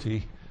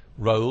maturity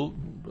role,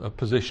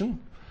 position,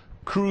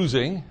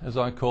 cruising, as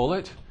I call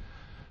it,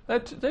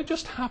 they're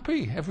just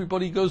happy.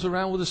 Everybody goes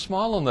around with a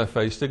smile on their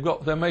face.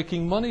 They're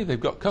making money, they've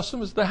got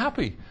customers, they're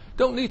happy.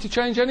 Don't need to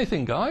change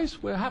anything,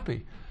 guys, we're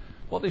happy.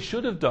 What they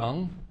should have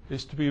done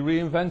is to be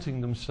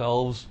reinventing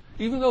themselves.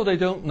 Even though they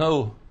don't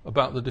know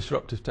about the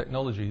disruptive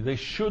technology, they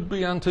should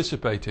be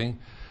anticipating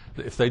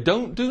that if they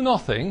don't do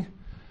nothing,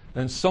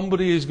 then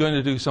somebody is going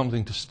to do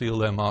something to steal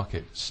their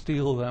market.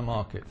 Steal their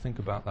market. Think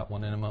about that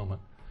one in a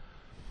moment.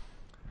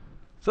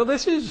 So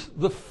this is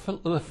the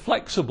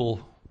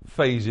flexible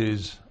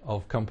phases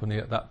of company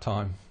at that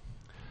time.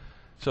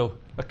 So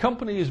a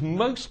company is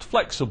most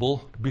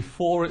flexible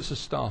before it's a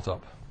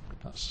startup.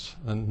 That's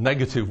a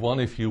negative one,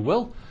 if you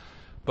will.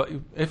 But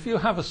if you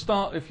have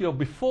if you're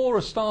before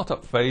a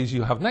startup phase,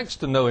 you have next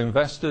to no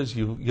investors.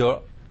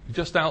 You're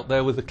just out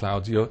there with the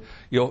clouds.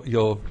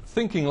 You're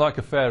thinking like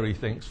a fairy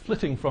thinks,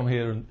 flitting from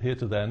here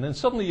to there, and then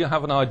suddenly you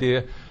have an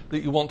idea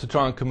that you want to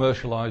try and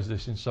commercialize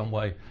this in some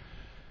way.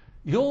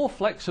 Your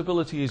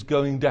flexibility is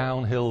going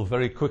downhill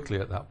very quickly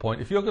at that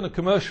point. If you're going to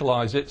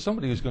commercialize it,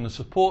 somebody who's going to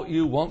support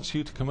you wants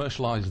you to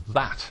commercialize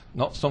that,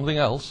 not something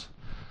else.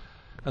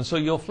 And so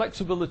your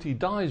flexibility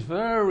dies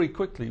very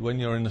quickly when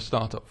you're in the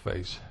startup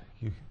phase.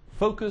 You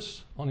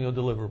focus on your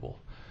deliverable.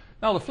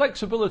 Now, the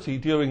flexibility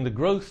during the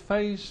growth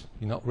phase,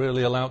 you're not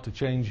really allowed to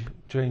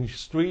change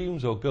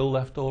streams or go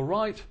left or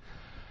right.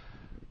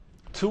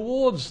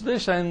 Towards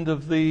this end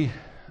of a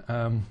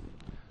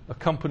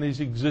company's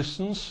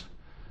existence,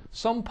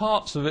 some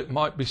parts of it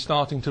might be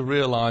starting to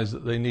realize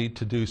that they need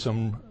to do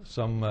some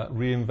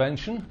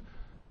reinvention.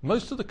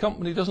 Most of the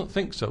company doesn't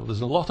think so.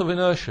 There's a lot of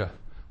inertia.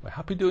 We're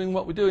happy doing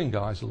what we're doing,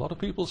 guys. A lot of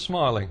people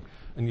smiling.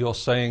 And you're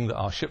saying that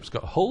our ship's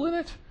got a hole in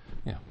it?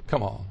 Yeah,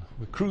 come on.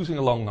 We're cruising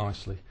along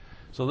nicely.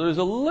 So there is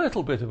a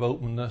little bit of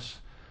openness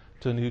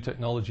to new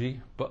technology,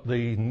 but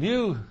the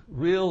new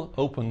real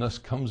openness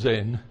comes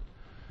in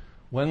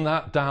when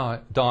that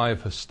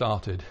dive has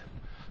started.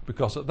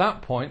 Because at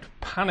that point,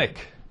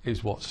 panic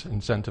is what's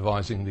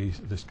incentivizing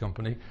this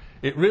company.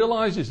 It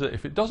realizes that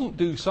if it doesn't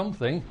do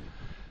something,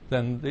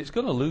 then it's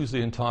going to lose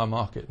the entire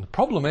market. And the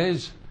problem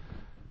is,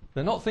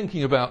 they're not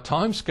thinking about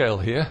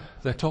timescale here.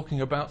 They're talking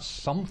about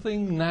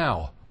something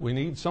now. We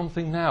need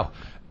something now.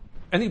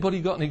 Anybody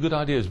got any good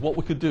ideas what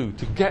we could do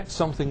to get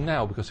something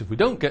now? Because if we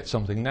don't get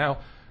something now,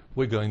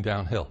 we're going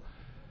downhill.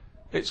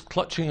 It's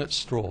clutching at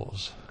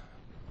straws.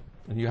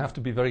 And you have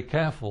to be very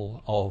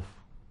careful of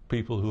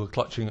people who are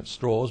clutching at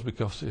straws,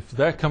 because if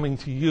they're coming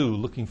to you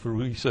looking for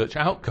research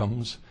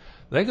outcomes,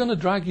 they're going to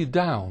drag you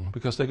down,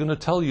 because they're going to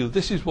tell you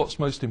this is what's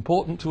most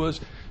important to us.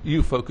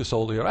 You focus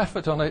all your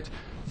effort on it.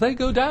 They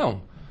go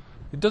down.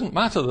 It doesn't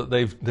matter that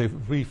they've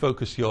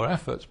refocused your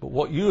efforts, but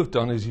what you have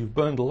done is you've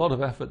burned a lot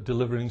of effort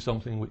delivering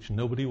something which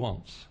nobody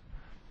wants.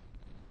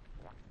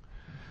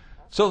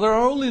 So there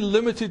are only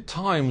limited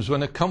times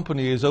when a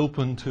company is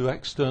open to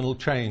external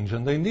change,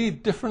 and they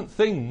need different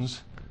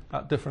things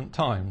at different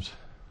times.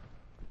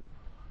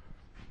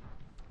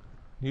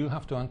 You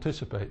have to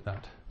anticipate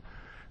that.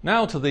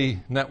 Now to the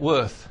net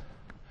worth.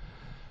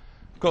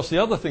 Of course,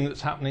 the other thing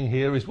that's happening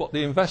here is what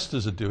the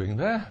investors are doing.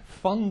 They're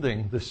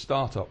funding this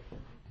startup.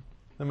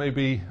 There may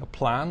be a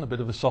plan, a bit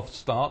of a soft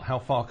start. How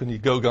far can you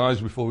go, guys,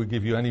 before we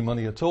give you any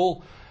money at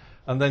all?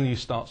 And then you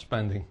start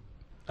spending.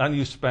 And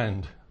you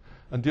spend.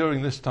 And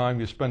during this time,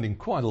 you're spending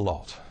quite a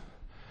lot.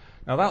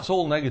 Now, that's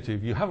all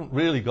negative. You haven't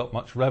really got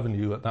much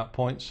revenue at that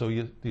point, so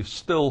you're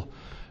still,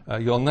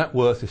 your net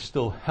worth is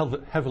still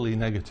heavily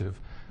negative.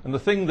 And the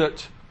thing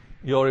that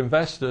your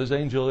investors,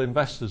 angel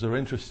investors, are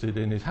interested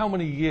in is how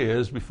many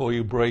years before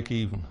you break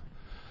even.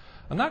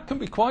 And that can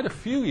be quite a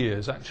few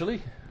years,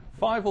 actually.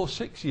 5 or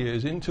 6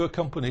 years into a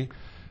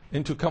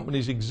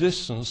company's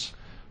existence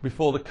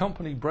before the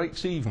company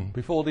breaks even,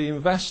 before the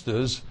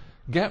investors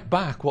get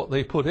back what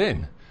they put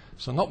in.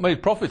 So not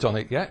made profit on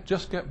it yet,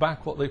 just get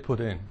back what they put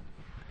in.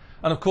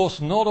 And of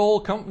course, not all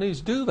companies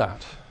do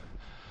that.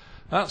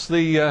 That's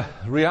the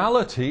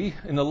reality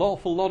in an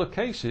awful lot of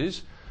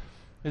cases,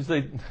 is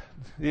the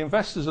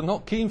investors are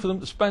not keen for them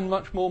to spend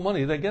much more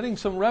money. They're getting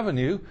some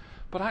revenue,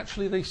 but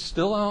actually they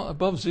still are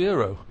above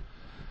zero.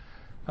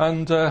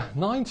 And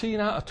 19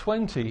 out of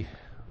 20,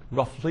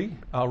 roughly,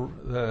 are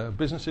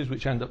businesses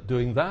which end up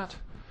doing that,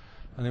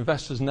 and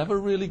investors never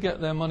really get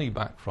their money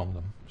back from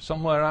them.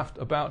 Somewhere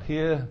about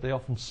here, they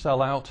often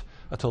sell out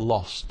at a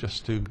loss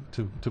just to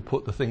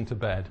put the thing to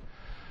bed.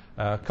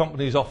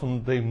 Companies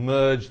often, they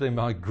merge, they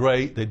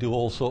migrate, they do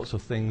all sorts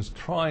of things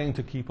trying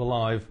to keep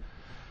alive,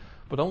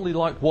 but only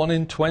like 1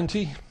 in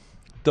 20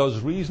 does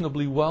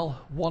reasonably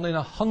well. 1 in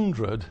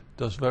 100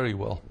 does very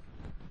well.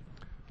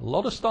 A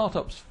lot of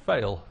startups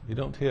fail. You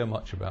don't hear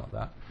much about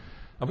that.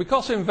 And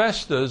because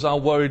investors are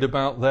worried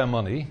about their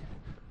money,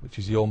 which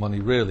is your money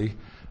really,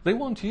 They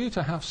want you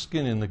to have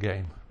skin in the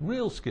game,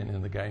 real skin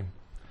in the game.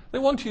 They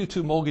want you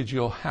to mortgage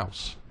your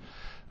house.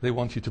 They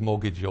want you to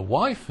mortgage your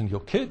wife and your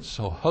kids,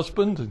 or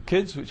husband and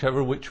kids,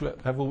 whichever which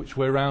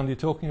way around you're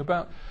talking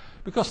about,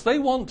 because they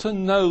want to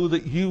know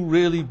that you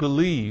really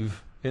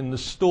believe in the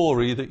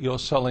story that you're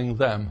selling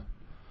them.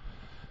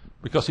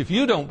 Because if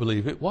you don't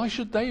believe it, why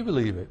should they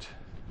believe it?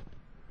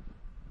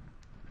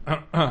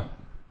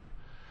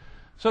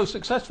 So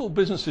successful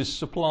businesses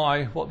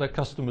supply what their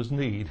customers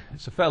need.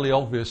 It's a fairly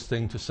obvious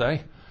thing to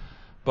say,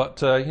 but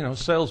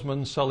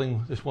salesmen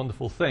selling this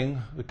wonderful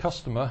thing, the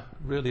customer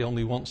really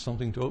only wants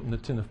something to open a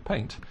tin of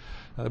paint.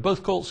 They're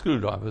both called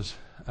screwdrivers,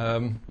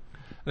 and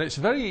it's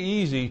very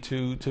easy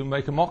to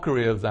make a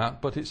mockery of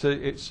that. But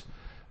it's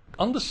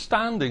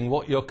understanding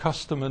what your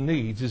customer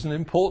needs is an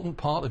important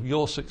part of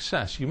your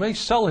success. You may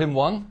sell him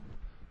one,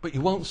 but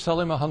you won't sell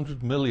him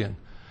 100 million,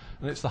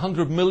 and it's the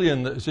 100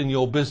 million that is in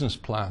your business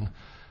plan.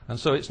 And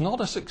so it's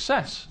not a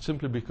success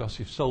simply because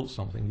you've sold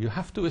something. You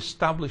have to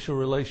establish a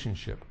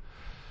relationship.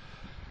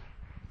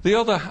 The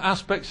other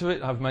aspects of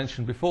it I've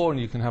mentioned before, and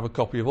you can have a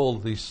copy of all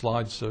of these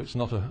slides, so it's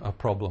not a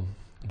problem.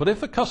 But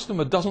if a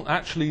customer doesn't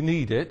actually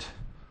need it,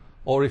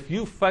 or if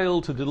you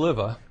fail to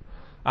deliver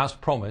as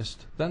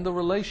promised, then the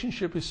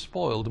relationship is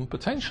spoiled, and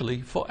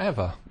potentially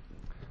forever.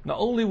 Not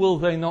only will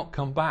they not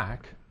come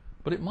back,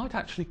 but it might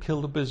actually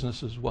kill the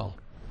business as well.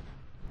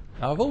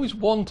 Now, I've always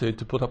wanted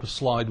to put up a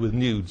slide with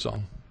nudes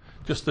on.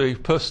 Just a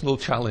personal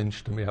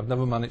challenge to me. I've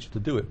never managed to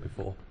do it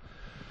before.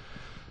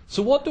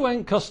 So what do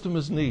end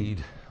customers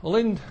need? Well,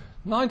 in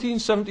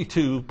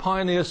 1972,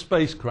 Pioneer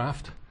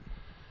spacecraft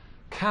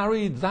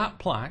carried that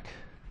plaque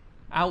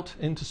out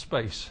into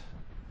space.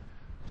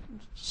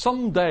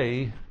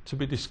 Someday to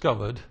be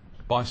discovered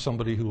by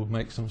somebody who will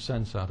make some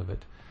sense out of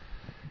it.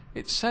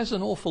 It says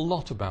an awful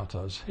lot about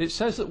us. It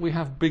says that we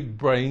have big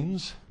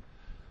brains.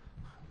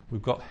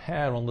 We've got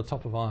hair on the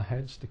top of our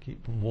heads to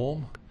keep them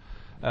warm.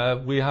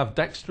 We have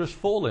dexterous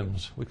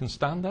forelimbs. We can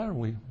stand there and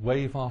we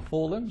wave our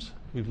forelimbs.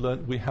 We've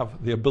learned we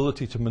have the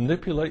ability to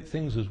manipulate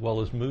things as well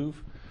as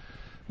move.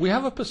 We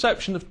have a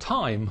perception of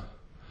time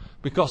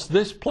because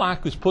this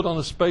plaque was put on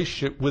a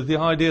spaceship with the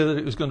idea that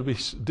it was going to be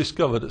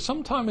discovered at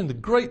some time in the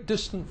great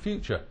distant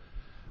future.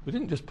 We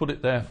didn't just put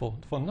it there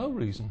for no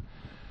reason.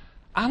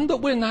 And that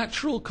we're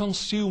natural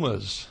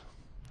consumers,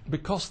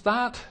 because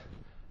that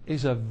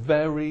is a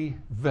very,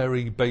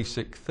 very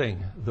basic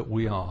thing that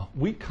we are.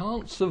 We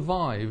can't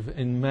survive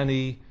in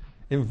many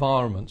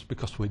environments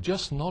because we're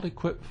just not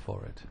equipped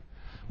for it.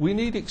 We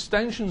need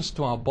extensions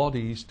to our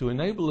bodies to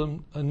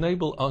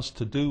enable us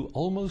to do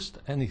almost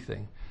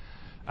anything.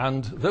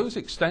 And those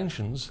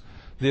extensions,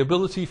 the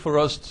ability for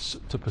us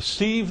to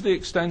perceive the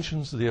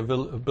extensions, the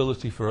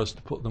ability for us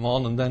to put them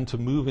on and then to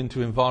move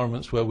into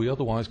environments where we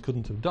otherwise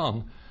couldn't have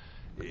done,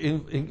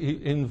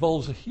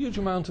 involves a huge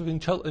amount of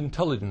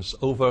intelligence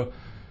over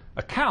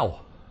a cow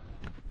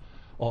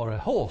or a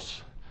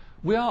horse.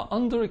 We are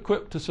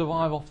under-equipped to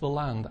survive off the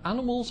land.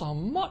 Animals are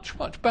much,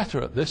 much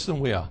better at this than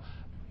we are.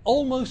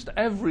 Almost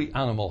every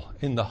animal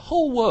in the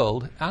whole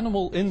world,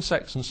 animal,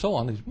 insects and so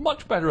on, is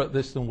much better at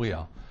this than we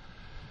are.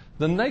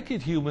 The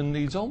naked human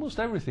needs almost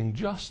everything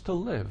just to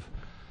live.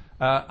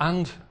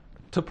 And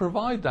to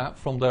provide that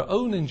from their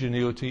own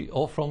ingenuity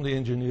or from the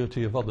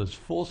ingenuity of others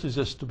forces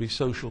us to be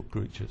social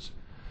creatures.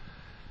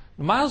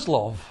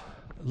 Maslow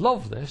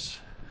loved this,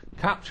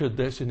 captured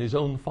this in his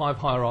own 5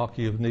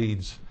 hierarchy of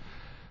needs.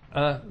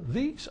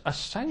 These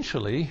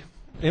essentially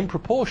in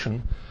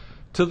proportion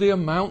to the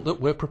amount that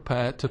we're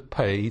prepared to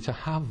pay to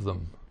have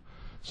them.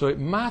 So it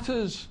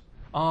matters,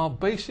 our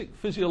basic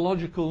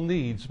physiological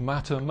needs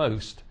matter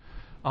most.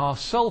 Our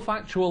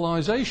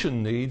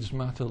self-actualization needs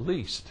matter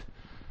least.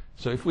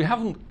 So if we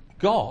haven't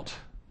got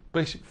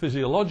basic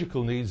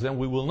physiological needs, then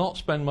we will not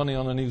spend money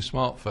on a new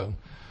smartphone.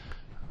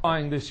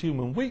 Buying this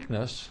human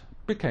weakness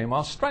became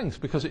our strength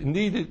because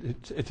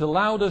it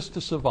allowed us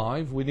to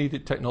survive. We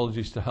needed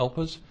technologies to help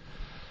us.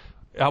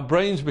 Our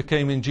brains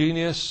became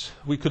ingenious.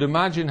 We could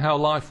imagine how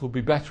life would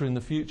be better in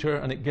the future,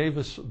 and it gave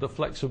us the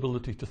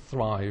flexibility to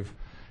thrive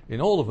in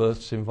all of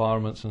Earth's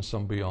environments and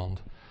some beyond.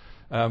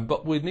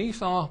 But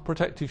beneath our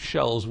protective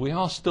shells, we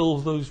are still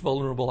those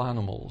vulnerable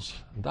animals.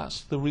 And that's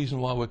the reason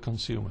why we're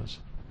consumers.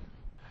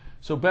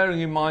 So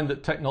bearing in mind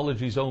that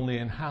technologies only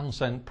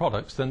enhance end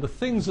products, then the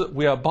things that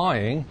we are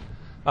buying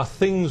are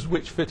things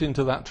which fit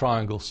into that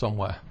triangle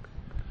somewhere.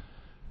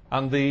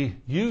 And the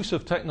use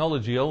of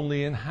technology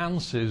only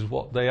enhances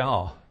what they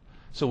are.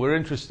 So we're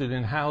interested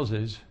in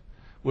houses,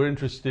 we're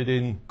interested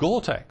in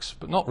Gore-Tex,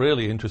 but not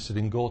really interested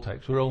in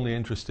Gore-Tex. We're only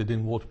interested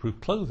in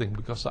waterproof clothing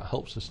because that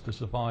helps us to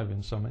survive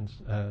in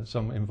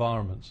some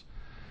environments.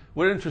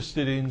 We're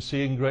interested in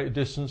seeing greater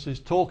distances,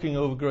 talking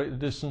over greater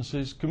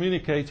distances,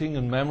 communicating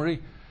and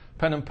memory.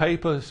 Pen and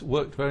paper has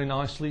worked very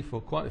nicely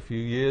for quite a few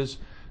years.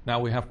 Now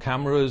we have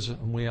cameras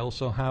and we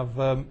also have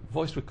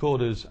voice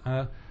recorders.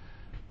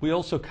 We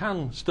also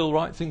can still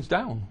write things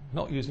down,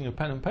 not using a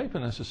pen and paper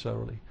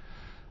necessarily.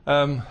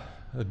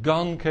 A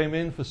gun came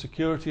in for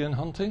security and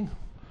hunting.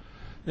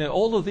 You know,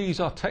 all of these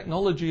are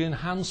technology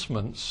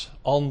enhancements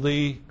on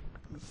the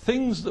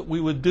things that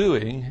we were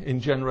doing in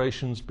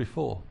generations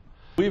before.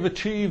 We've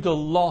achieved a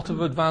lot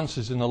of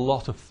advances in a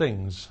lot of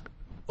things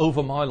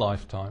over my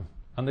lifetime,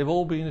 and they've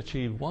all been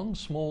achieved one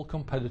small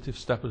competitive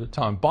step at a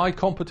time by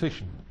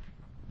competition.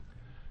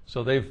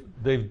 So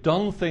they've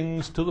done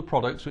things to the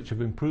products which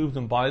have improved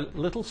them by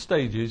little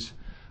stages,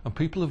 and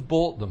people have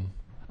bought them.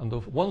 And the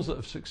ones that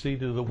have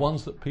succeeded are the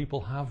ones that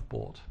people have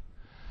bought.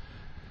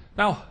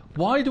 Now,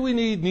 why do we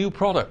need new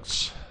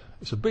products?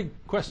 It's a big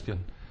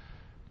question.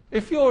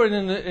 If you're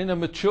in a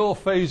mature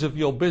phase of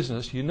your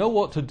business, you know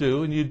what to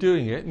do and you're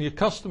doing it and your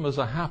customers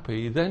are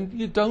happy, then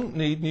you don't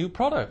need new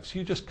products.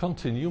 You just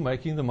continue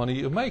making the money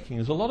you're making.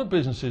 There's a lot of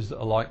businesses that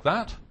are like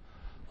that,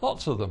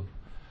 lots of them.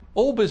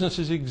 All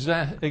businesses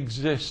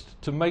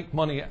exist to make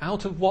money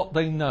out of what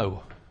they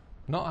know,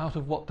 not out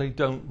of what they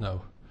don't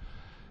know.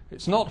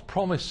 It's not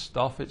promised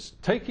stuff, it's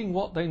taking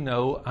what they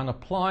know and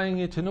applying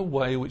it in a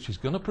way which is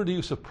going to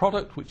produce a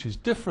product which is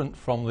different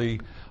from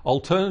the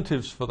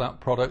alternatives for that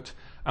product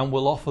and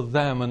will offer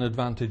them an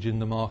advantage in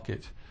the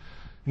market.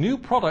 New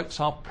products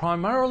are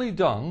primarily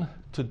done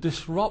to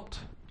disrupt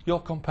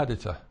your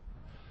competitor.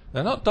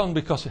 They're not done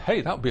because,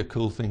 hey, that would be a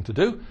cool thing to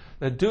do.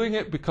 They're doing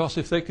it because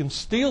if they can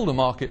steal the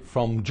market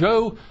from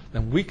Joe,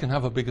 then we can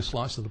have a bigger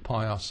slice of the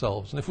pie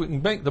ourselves. And if we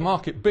can make the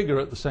market bigger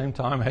at the same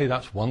time, hey,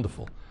 that's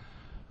wonderful.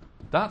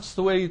 That's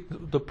the way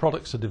the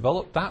products are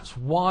developed. That's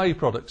why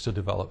products are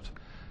developed.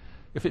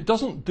 If it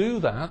doesn't do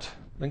that,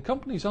 then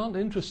companies aren't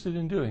interested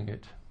in doing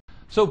it.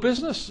 So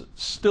business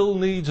still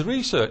needs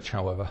research,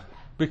 however,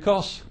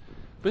 because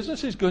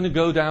business is going to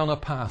go down a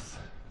path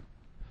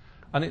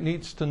and it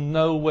needs to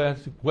know where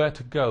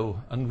to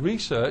go. And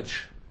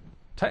research,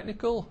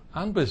 technical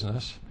and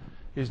business,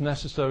 is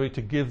necessary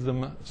to give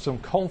them some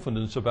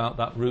confidence about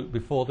that route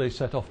before they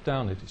set off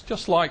down it. It's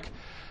just like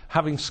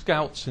having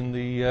scouts in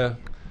the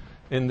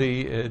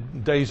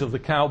days of the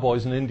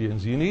cowboys and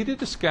Indians. You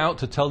needed a scout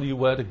to tell you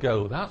where to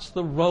go. That's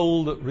the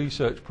role that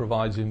research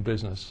provides in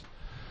business.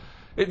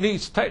 It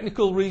needs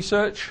technical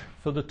research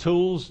for the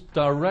tools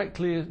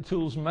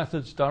and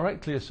methods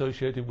directly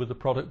associated with the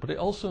product, but it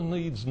also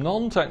needs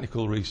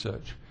non-technical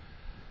research.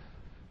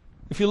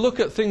 If you look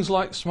at things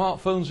like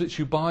smartphones that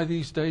you buy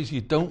these days, you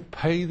don't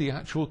pay the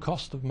actual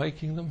cost of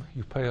making them.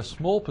 You pay a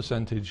small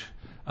percentage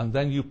and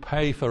then you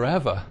pay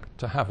forever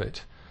to have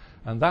it.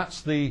 And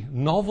that's the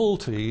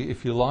novelty,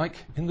 if you like,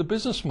 in the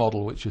business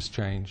model which has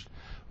changed.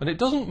 And it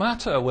doesn't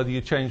matter whether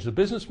you change the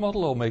business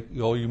model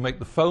or you make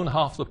the phone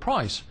half the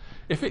price.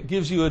 If it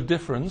gives you a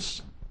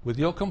difference with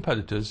your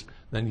competitors,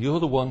 then you're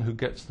the one who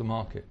gets the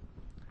market.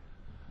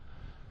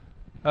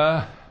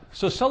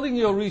 So selling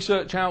your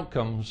research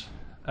outcomes,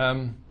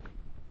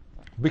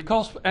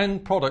 because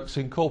end products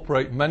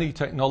incorporate many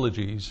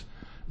technologies,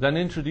 then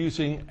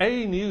introducing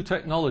a new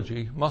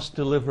technology must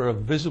deliver a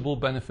visible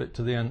benefit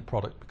to the end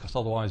product, because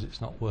otherwise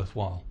it's not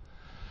worthwhile.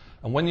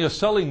 And when you're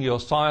selling your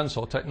science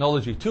or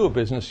technology to a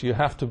business, you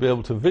have to be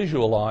able to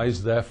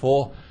visualize,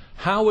 therefore,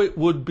 how it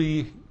would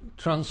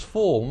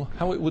transform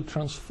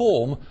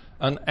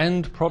an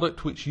end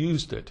product which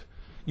used it.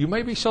 You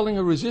may be selling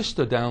a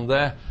resistor down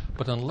there,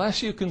 but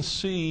unless you can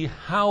see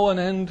how an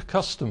end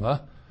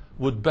customer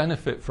would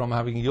benefit from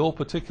having your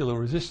particular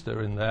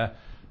resistor in there,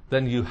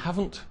 then you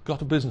haven't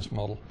got a business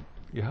model.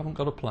 You haven't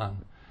got a plan.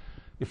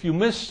 If you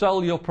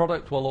missell your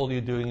product, well, all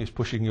you're doing is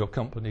pushing your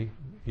company,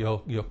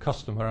 your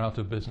customer out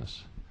of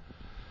business.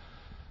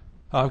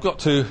 I've got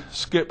to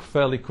skip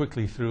fairly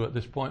quickly through at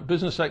this point.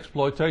 Business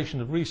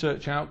exploitation of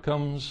research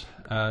outcomes.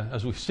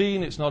 As we've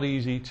seen, it's not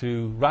easy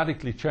to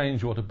radically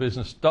change what a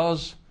business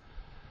does.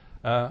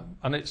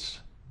 And it's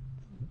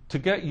to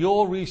get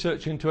your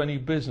research into any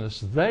business,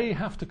 they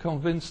have to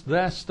convince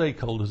their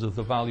stakeholders of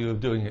the value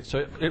of doing it.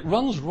 So it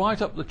runs right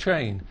up the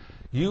chain.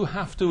 You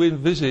have to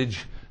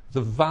envisage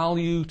the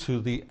value to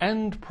the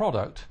end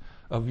product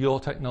of your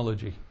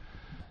technology.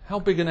 How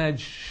big an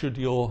edge should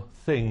your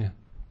thing,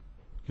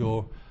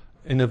 your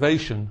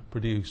innovation,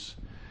 produce?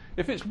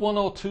 If it's 1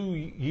 or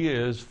 2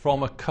 years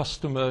from a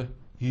customer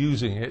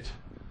using it,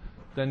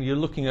 then you're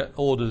looking at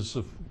orders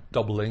of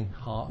doubling.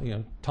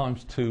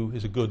 Times 2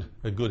 is a good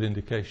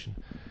indication.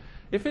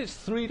 If it's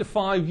 3 to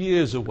 5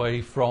 years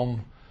away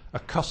from a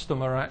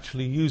customer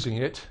actually using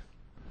it,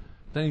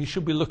 then you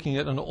should be looking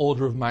at an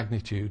order of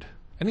magnitude.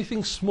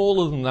 Anything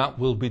smaller than that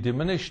will be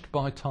diminished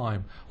by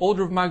time.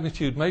 Order of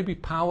magnitude may be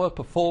power,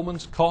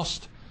 performance,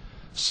 cost,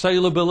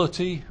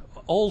 salability,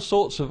 all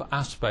sorts of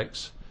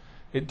aspects.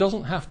 It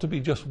doesn't have to be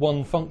just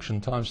one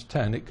function times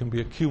 10, it can be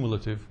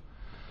accumulative.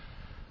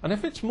 And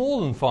if it's more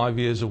than 5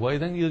 years away,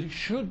 then you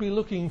should be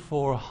looking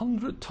for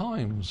 100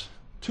 times,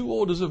 2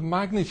 orders of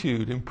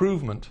magnitude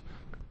improvement.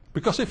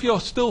 Because if you're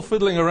still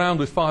fiddling around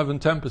with 5 and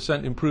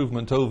 10%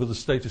 improvement over the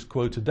status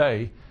quo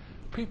today,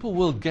 people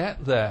will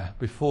get there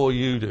before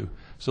you do.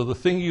 So the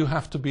thing you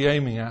have to be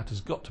aiming at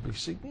has got to be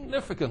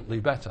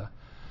significantly better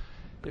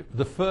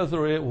the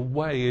further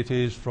away it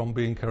is from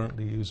being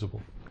currently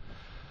usable.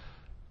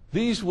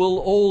 These will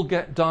all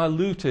get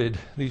diluted,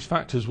 these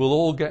factors will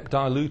all get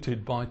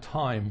diluted by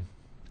time.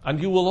 And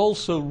you will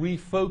also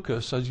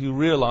refocus as you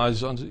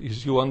realize,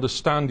 as you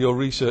understand your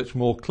research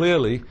more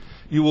clearly,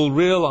 you will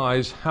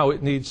realize how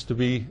it needs to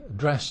be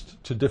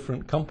addressed to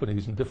different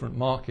companies and different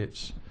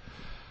markets.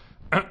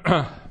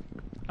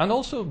 And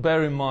also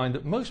bear in mind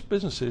that most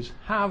businesses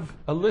have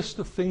a list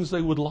of things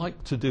they would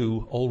like to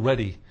do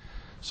already.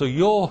 So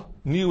your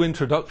new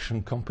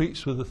introduction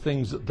competes with the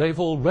things that they've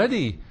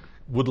already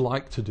would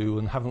like to do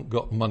and haven't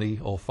got money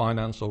or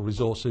finance or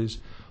resources,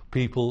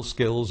 people,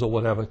 skills or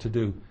whatever to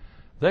do.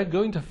 They're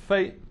going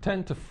to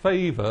tend to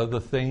favor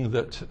the thing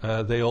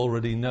that they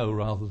already know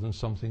rather than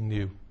something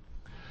new.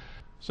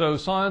 So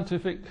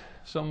scientific,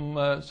 some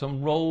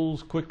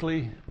roles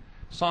quickly.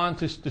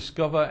 Scientists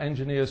discover,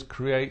 engineers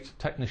create,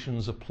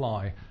 technicians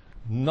apply.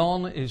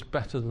 None is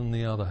better than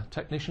the other.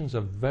 Technicians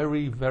are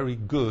very, very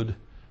good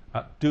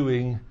at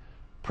doing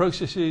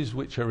processes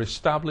which are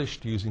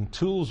established, using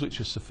tools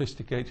which are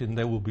sophisticated, and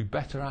they will be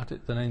better at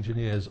it than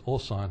engineers or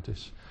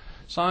scientists.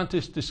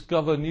 Scientists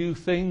discover new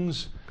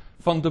things,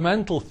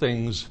 fundamental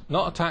things,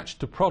 not attached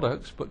to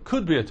products, but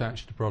could be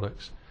attached to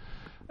products.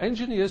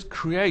 Engineers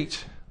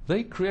create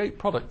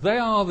product. They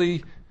are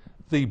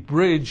the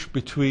bridge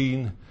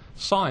between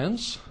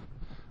science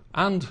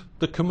and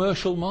the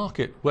commercial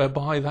market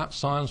whereby that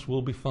science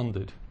will be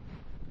funded.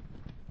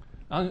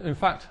 And in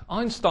fact,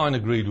 Einstein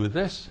agreed with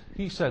this.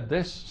 He said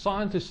this: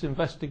 scientists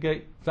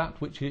investigate that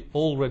which it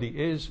already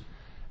is,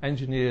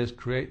 engineers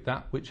create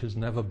that which has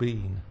never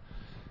been.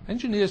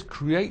 Engineers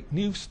create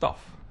new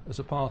stuff as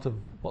a part of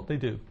what they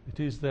do. It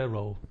is their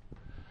role.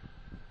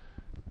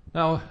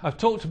 Now, I've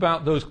talked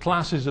about those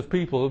classes of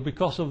people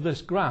because of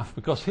this graph,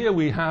 because here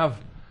we have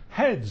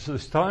heads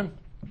this time.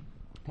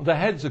 The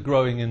heads are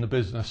growing in the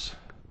business.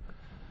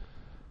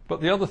 But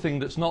the other thing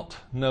that's not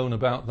known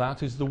about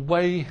that is the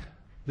way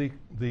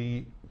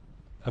the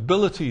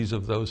abilities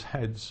of those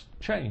heads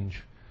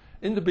change.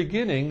 In the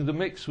beginning, the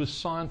mix was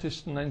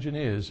scientists and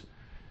engineers.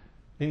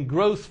 In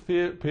growth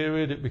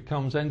period, it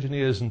becomes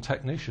engineers and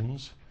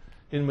technicians.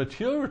 In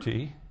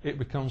maturity, it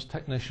becomes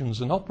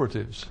technicians and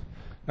operatives.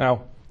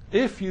 Now,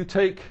 if you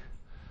take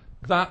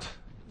that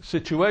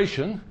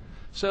situation,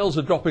 sales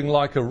are dropping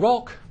like a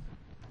rock.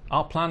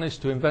 Our plan is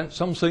to invent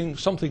something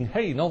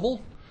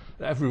novel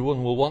that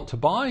everyone will want to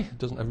buy.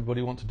 Doesn't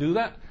everybody want to do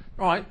that?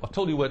 All right, I've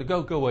told you where to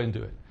go away and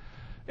do it.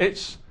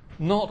 It's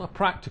not a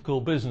practical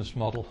business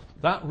model.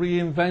 That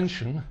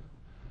reinvention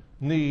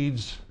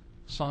needs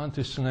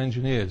scientists and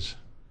engineers.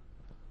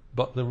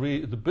 But the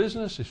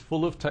business is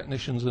full of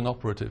technicians and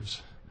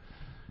operatives.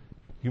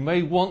 You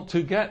may want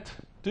to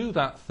do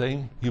that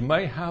thing. You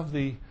may have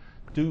the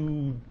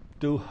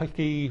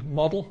doohickey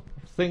model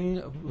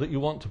thing that you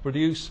want to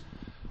produce,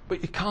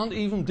 but you can't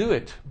even do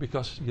it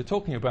because you're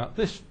talking about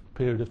this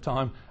period of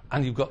time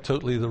and you've got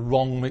totally the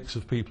wrong mix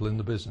of people in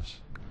the business.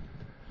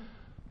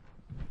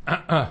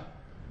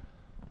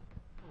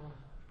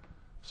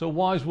 So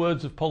wise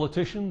words of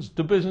politicians.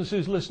 Do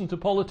businesses listen to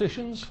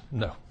politicians?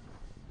 No.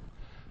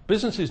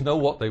 Businesses know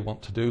what they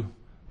want to do.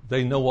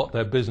 They know what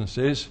their business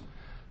is.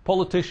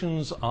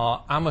 Politicians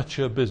are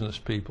amateur business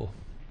people.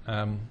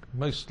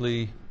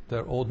 Mostly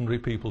they're ordinary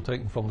people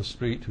taken from the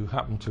street who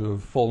happen to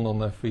have fallen on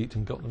their feet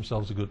and got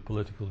themselves a good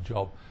political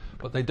job.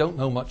 But they don't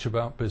know much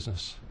about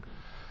business.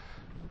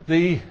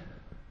 The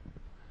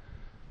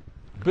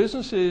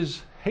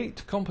businesses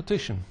hate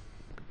competition.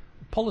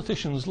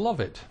 Politicians love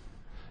it.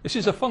 This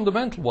is a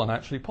fundamental one,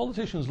 actually.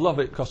 Politicians love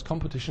it because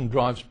competition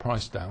drives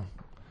price down.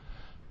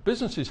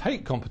 Businesses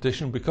hate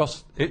competition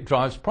because it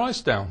drives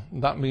price down.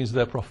 That means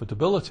their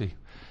profitability.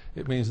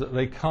 It means that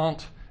they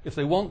can't, if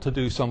they want to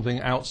do something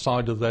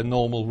outside of their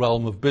normal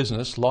realm of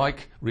business,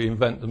 like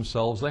reinvent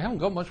themselves, they haven't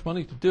got much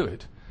money to do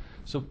it.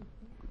 So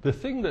the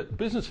thing that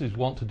businesses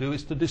want to do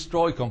is to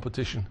destroy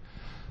competition.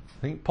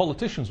 I think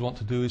politicians want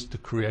to do is to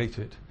create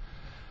it.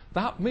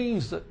 That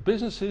means that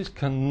businesses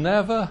can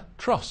never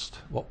trust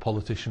what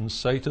politicians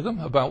say to them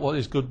about what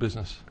is good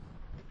business,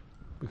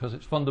 because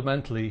it's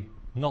fundamentally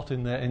not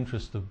in their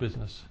interest of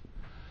business.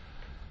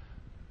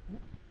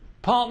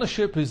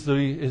 Partnership is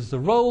the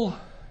role.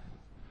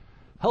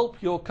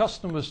 Help your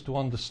customers to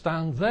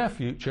understand their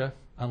future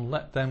and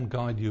let them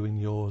guide you in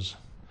yours.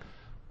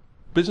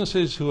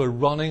 Businesses who are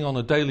running on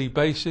a daily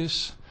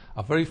basis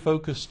are very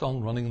focused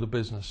on running the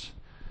business.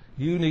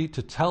 You need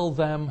to tell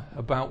them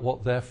about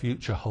what their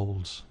future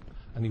holds.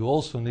 And you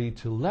also need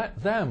to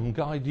let them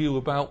guide you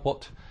about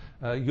what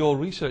your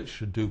research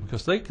should do,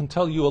 because they can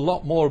tell you a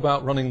lot more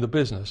about running the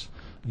business.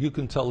 You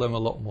can tell them a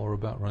lot more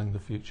about running the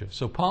future.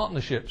 So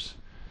partnerships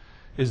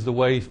is the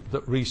way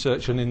that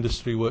research and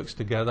industry works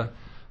together,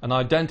 and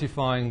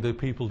identifying the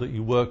people that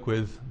you work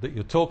with, that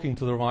you're talking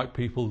to the right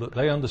people, that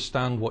they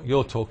understand what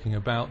you're talking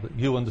about, that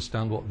you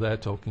understand what they're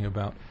talking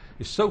about,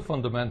 is so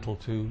fundamental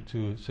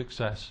to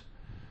success.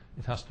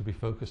 It has to be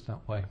focused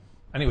that way.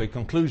 Anyway,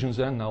 conclusions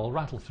then. I'll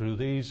rattle through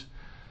these.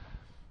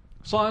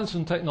 Science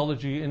and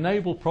technology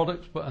enable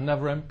products but are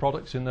never end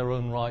products in their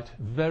own right.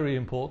 Very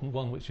important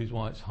one, which is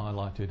why it's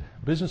highlighted.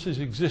 Businesses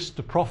exist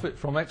to profit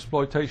from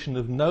exploitation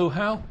of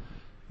know-how.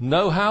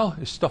 Know-how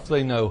is stuff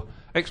they know.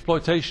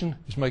 Exploitation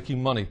is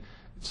making money.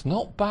 It's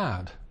not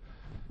bad.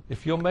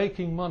 if you're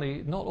making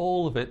money, not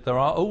all of it, there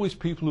are always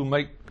people who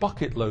make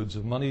bucket loads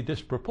of money,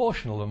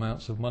 disproportional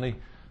amounts of money,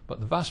 but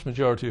the vast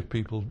majority of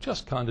people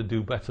just kind of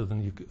do better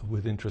than you,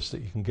 with interest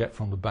that you can get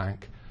from the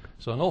bank.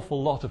 So an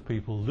awful lot of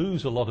people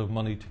lose a lot of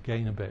money to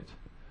gain a bit.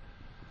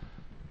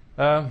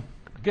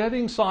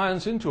 Getting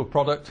science into a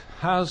product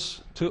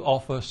has to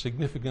offer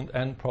significant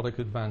end product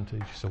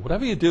advantage. So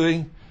whatever you're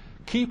doing,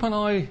 keep an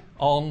eye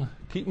on,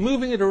 keep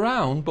moving it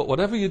around, but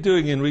whatever you're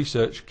doing in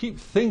research, keep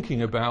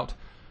thinking about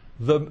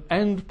the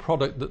end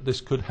product that this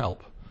could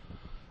help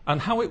and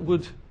how it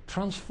would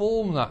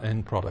transform that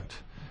end product.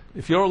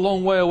 If you're a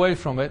long way away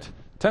from it,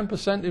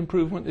 10%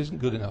 improvement isn't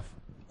good enough.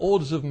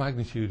 Orders of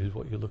magnitude is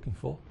what you're looking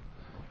for.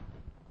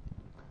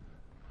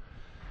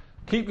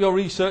 Keep your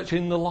research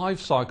in the life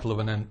cycle of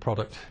an end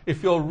product.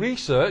 If your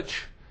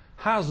research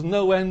has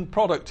no end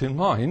product in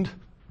mind,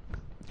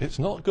 it's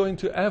not going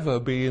to ever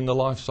be in the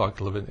life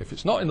cycle of it. If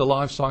it's not in the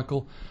life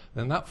cycle,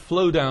 then that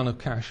flow down of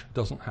cash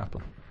doesn't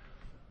happen.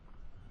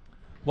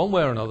 One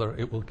way or another,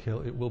 it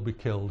will be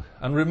killed.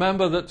 And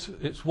remember that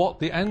it's what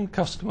the end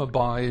customer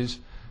buys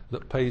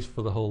that pays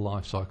for the whole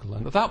life cycle.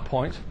 And at that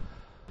point,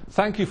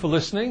 thank you for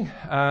listening.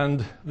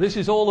 And this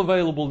is all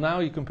available now.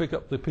 You can pick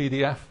up the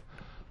PDF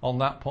on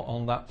that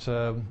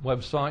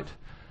website,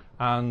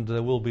 and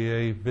there will be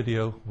a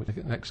video within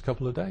the next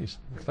couple of days.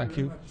 Thank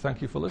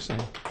you for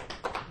listening.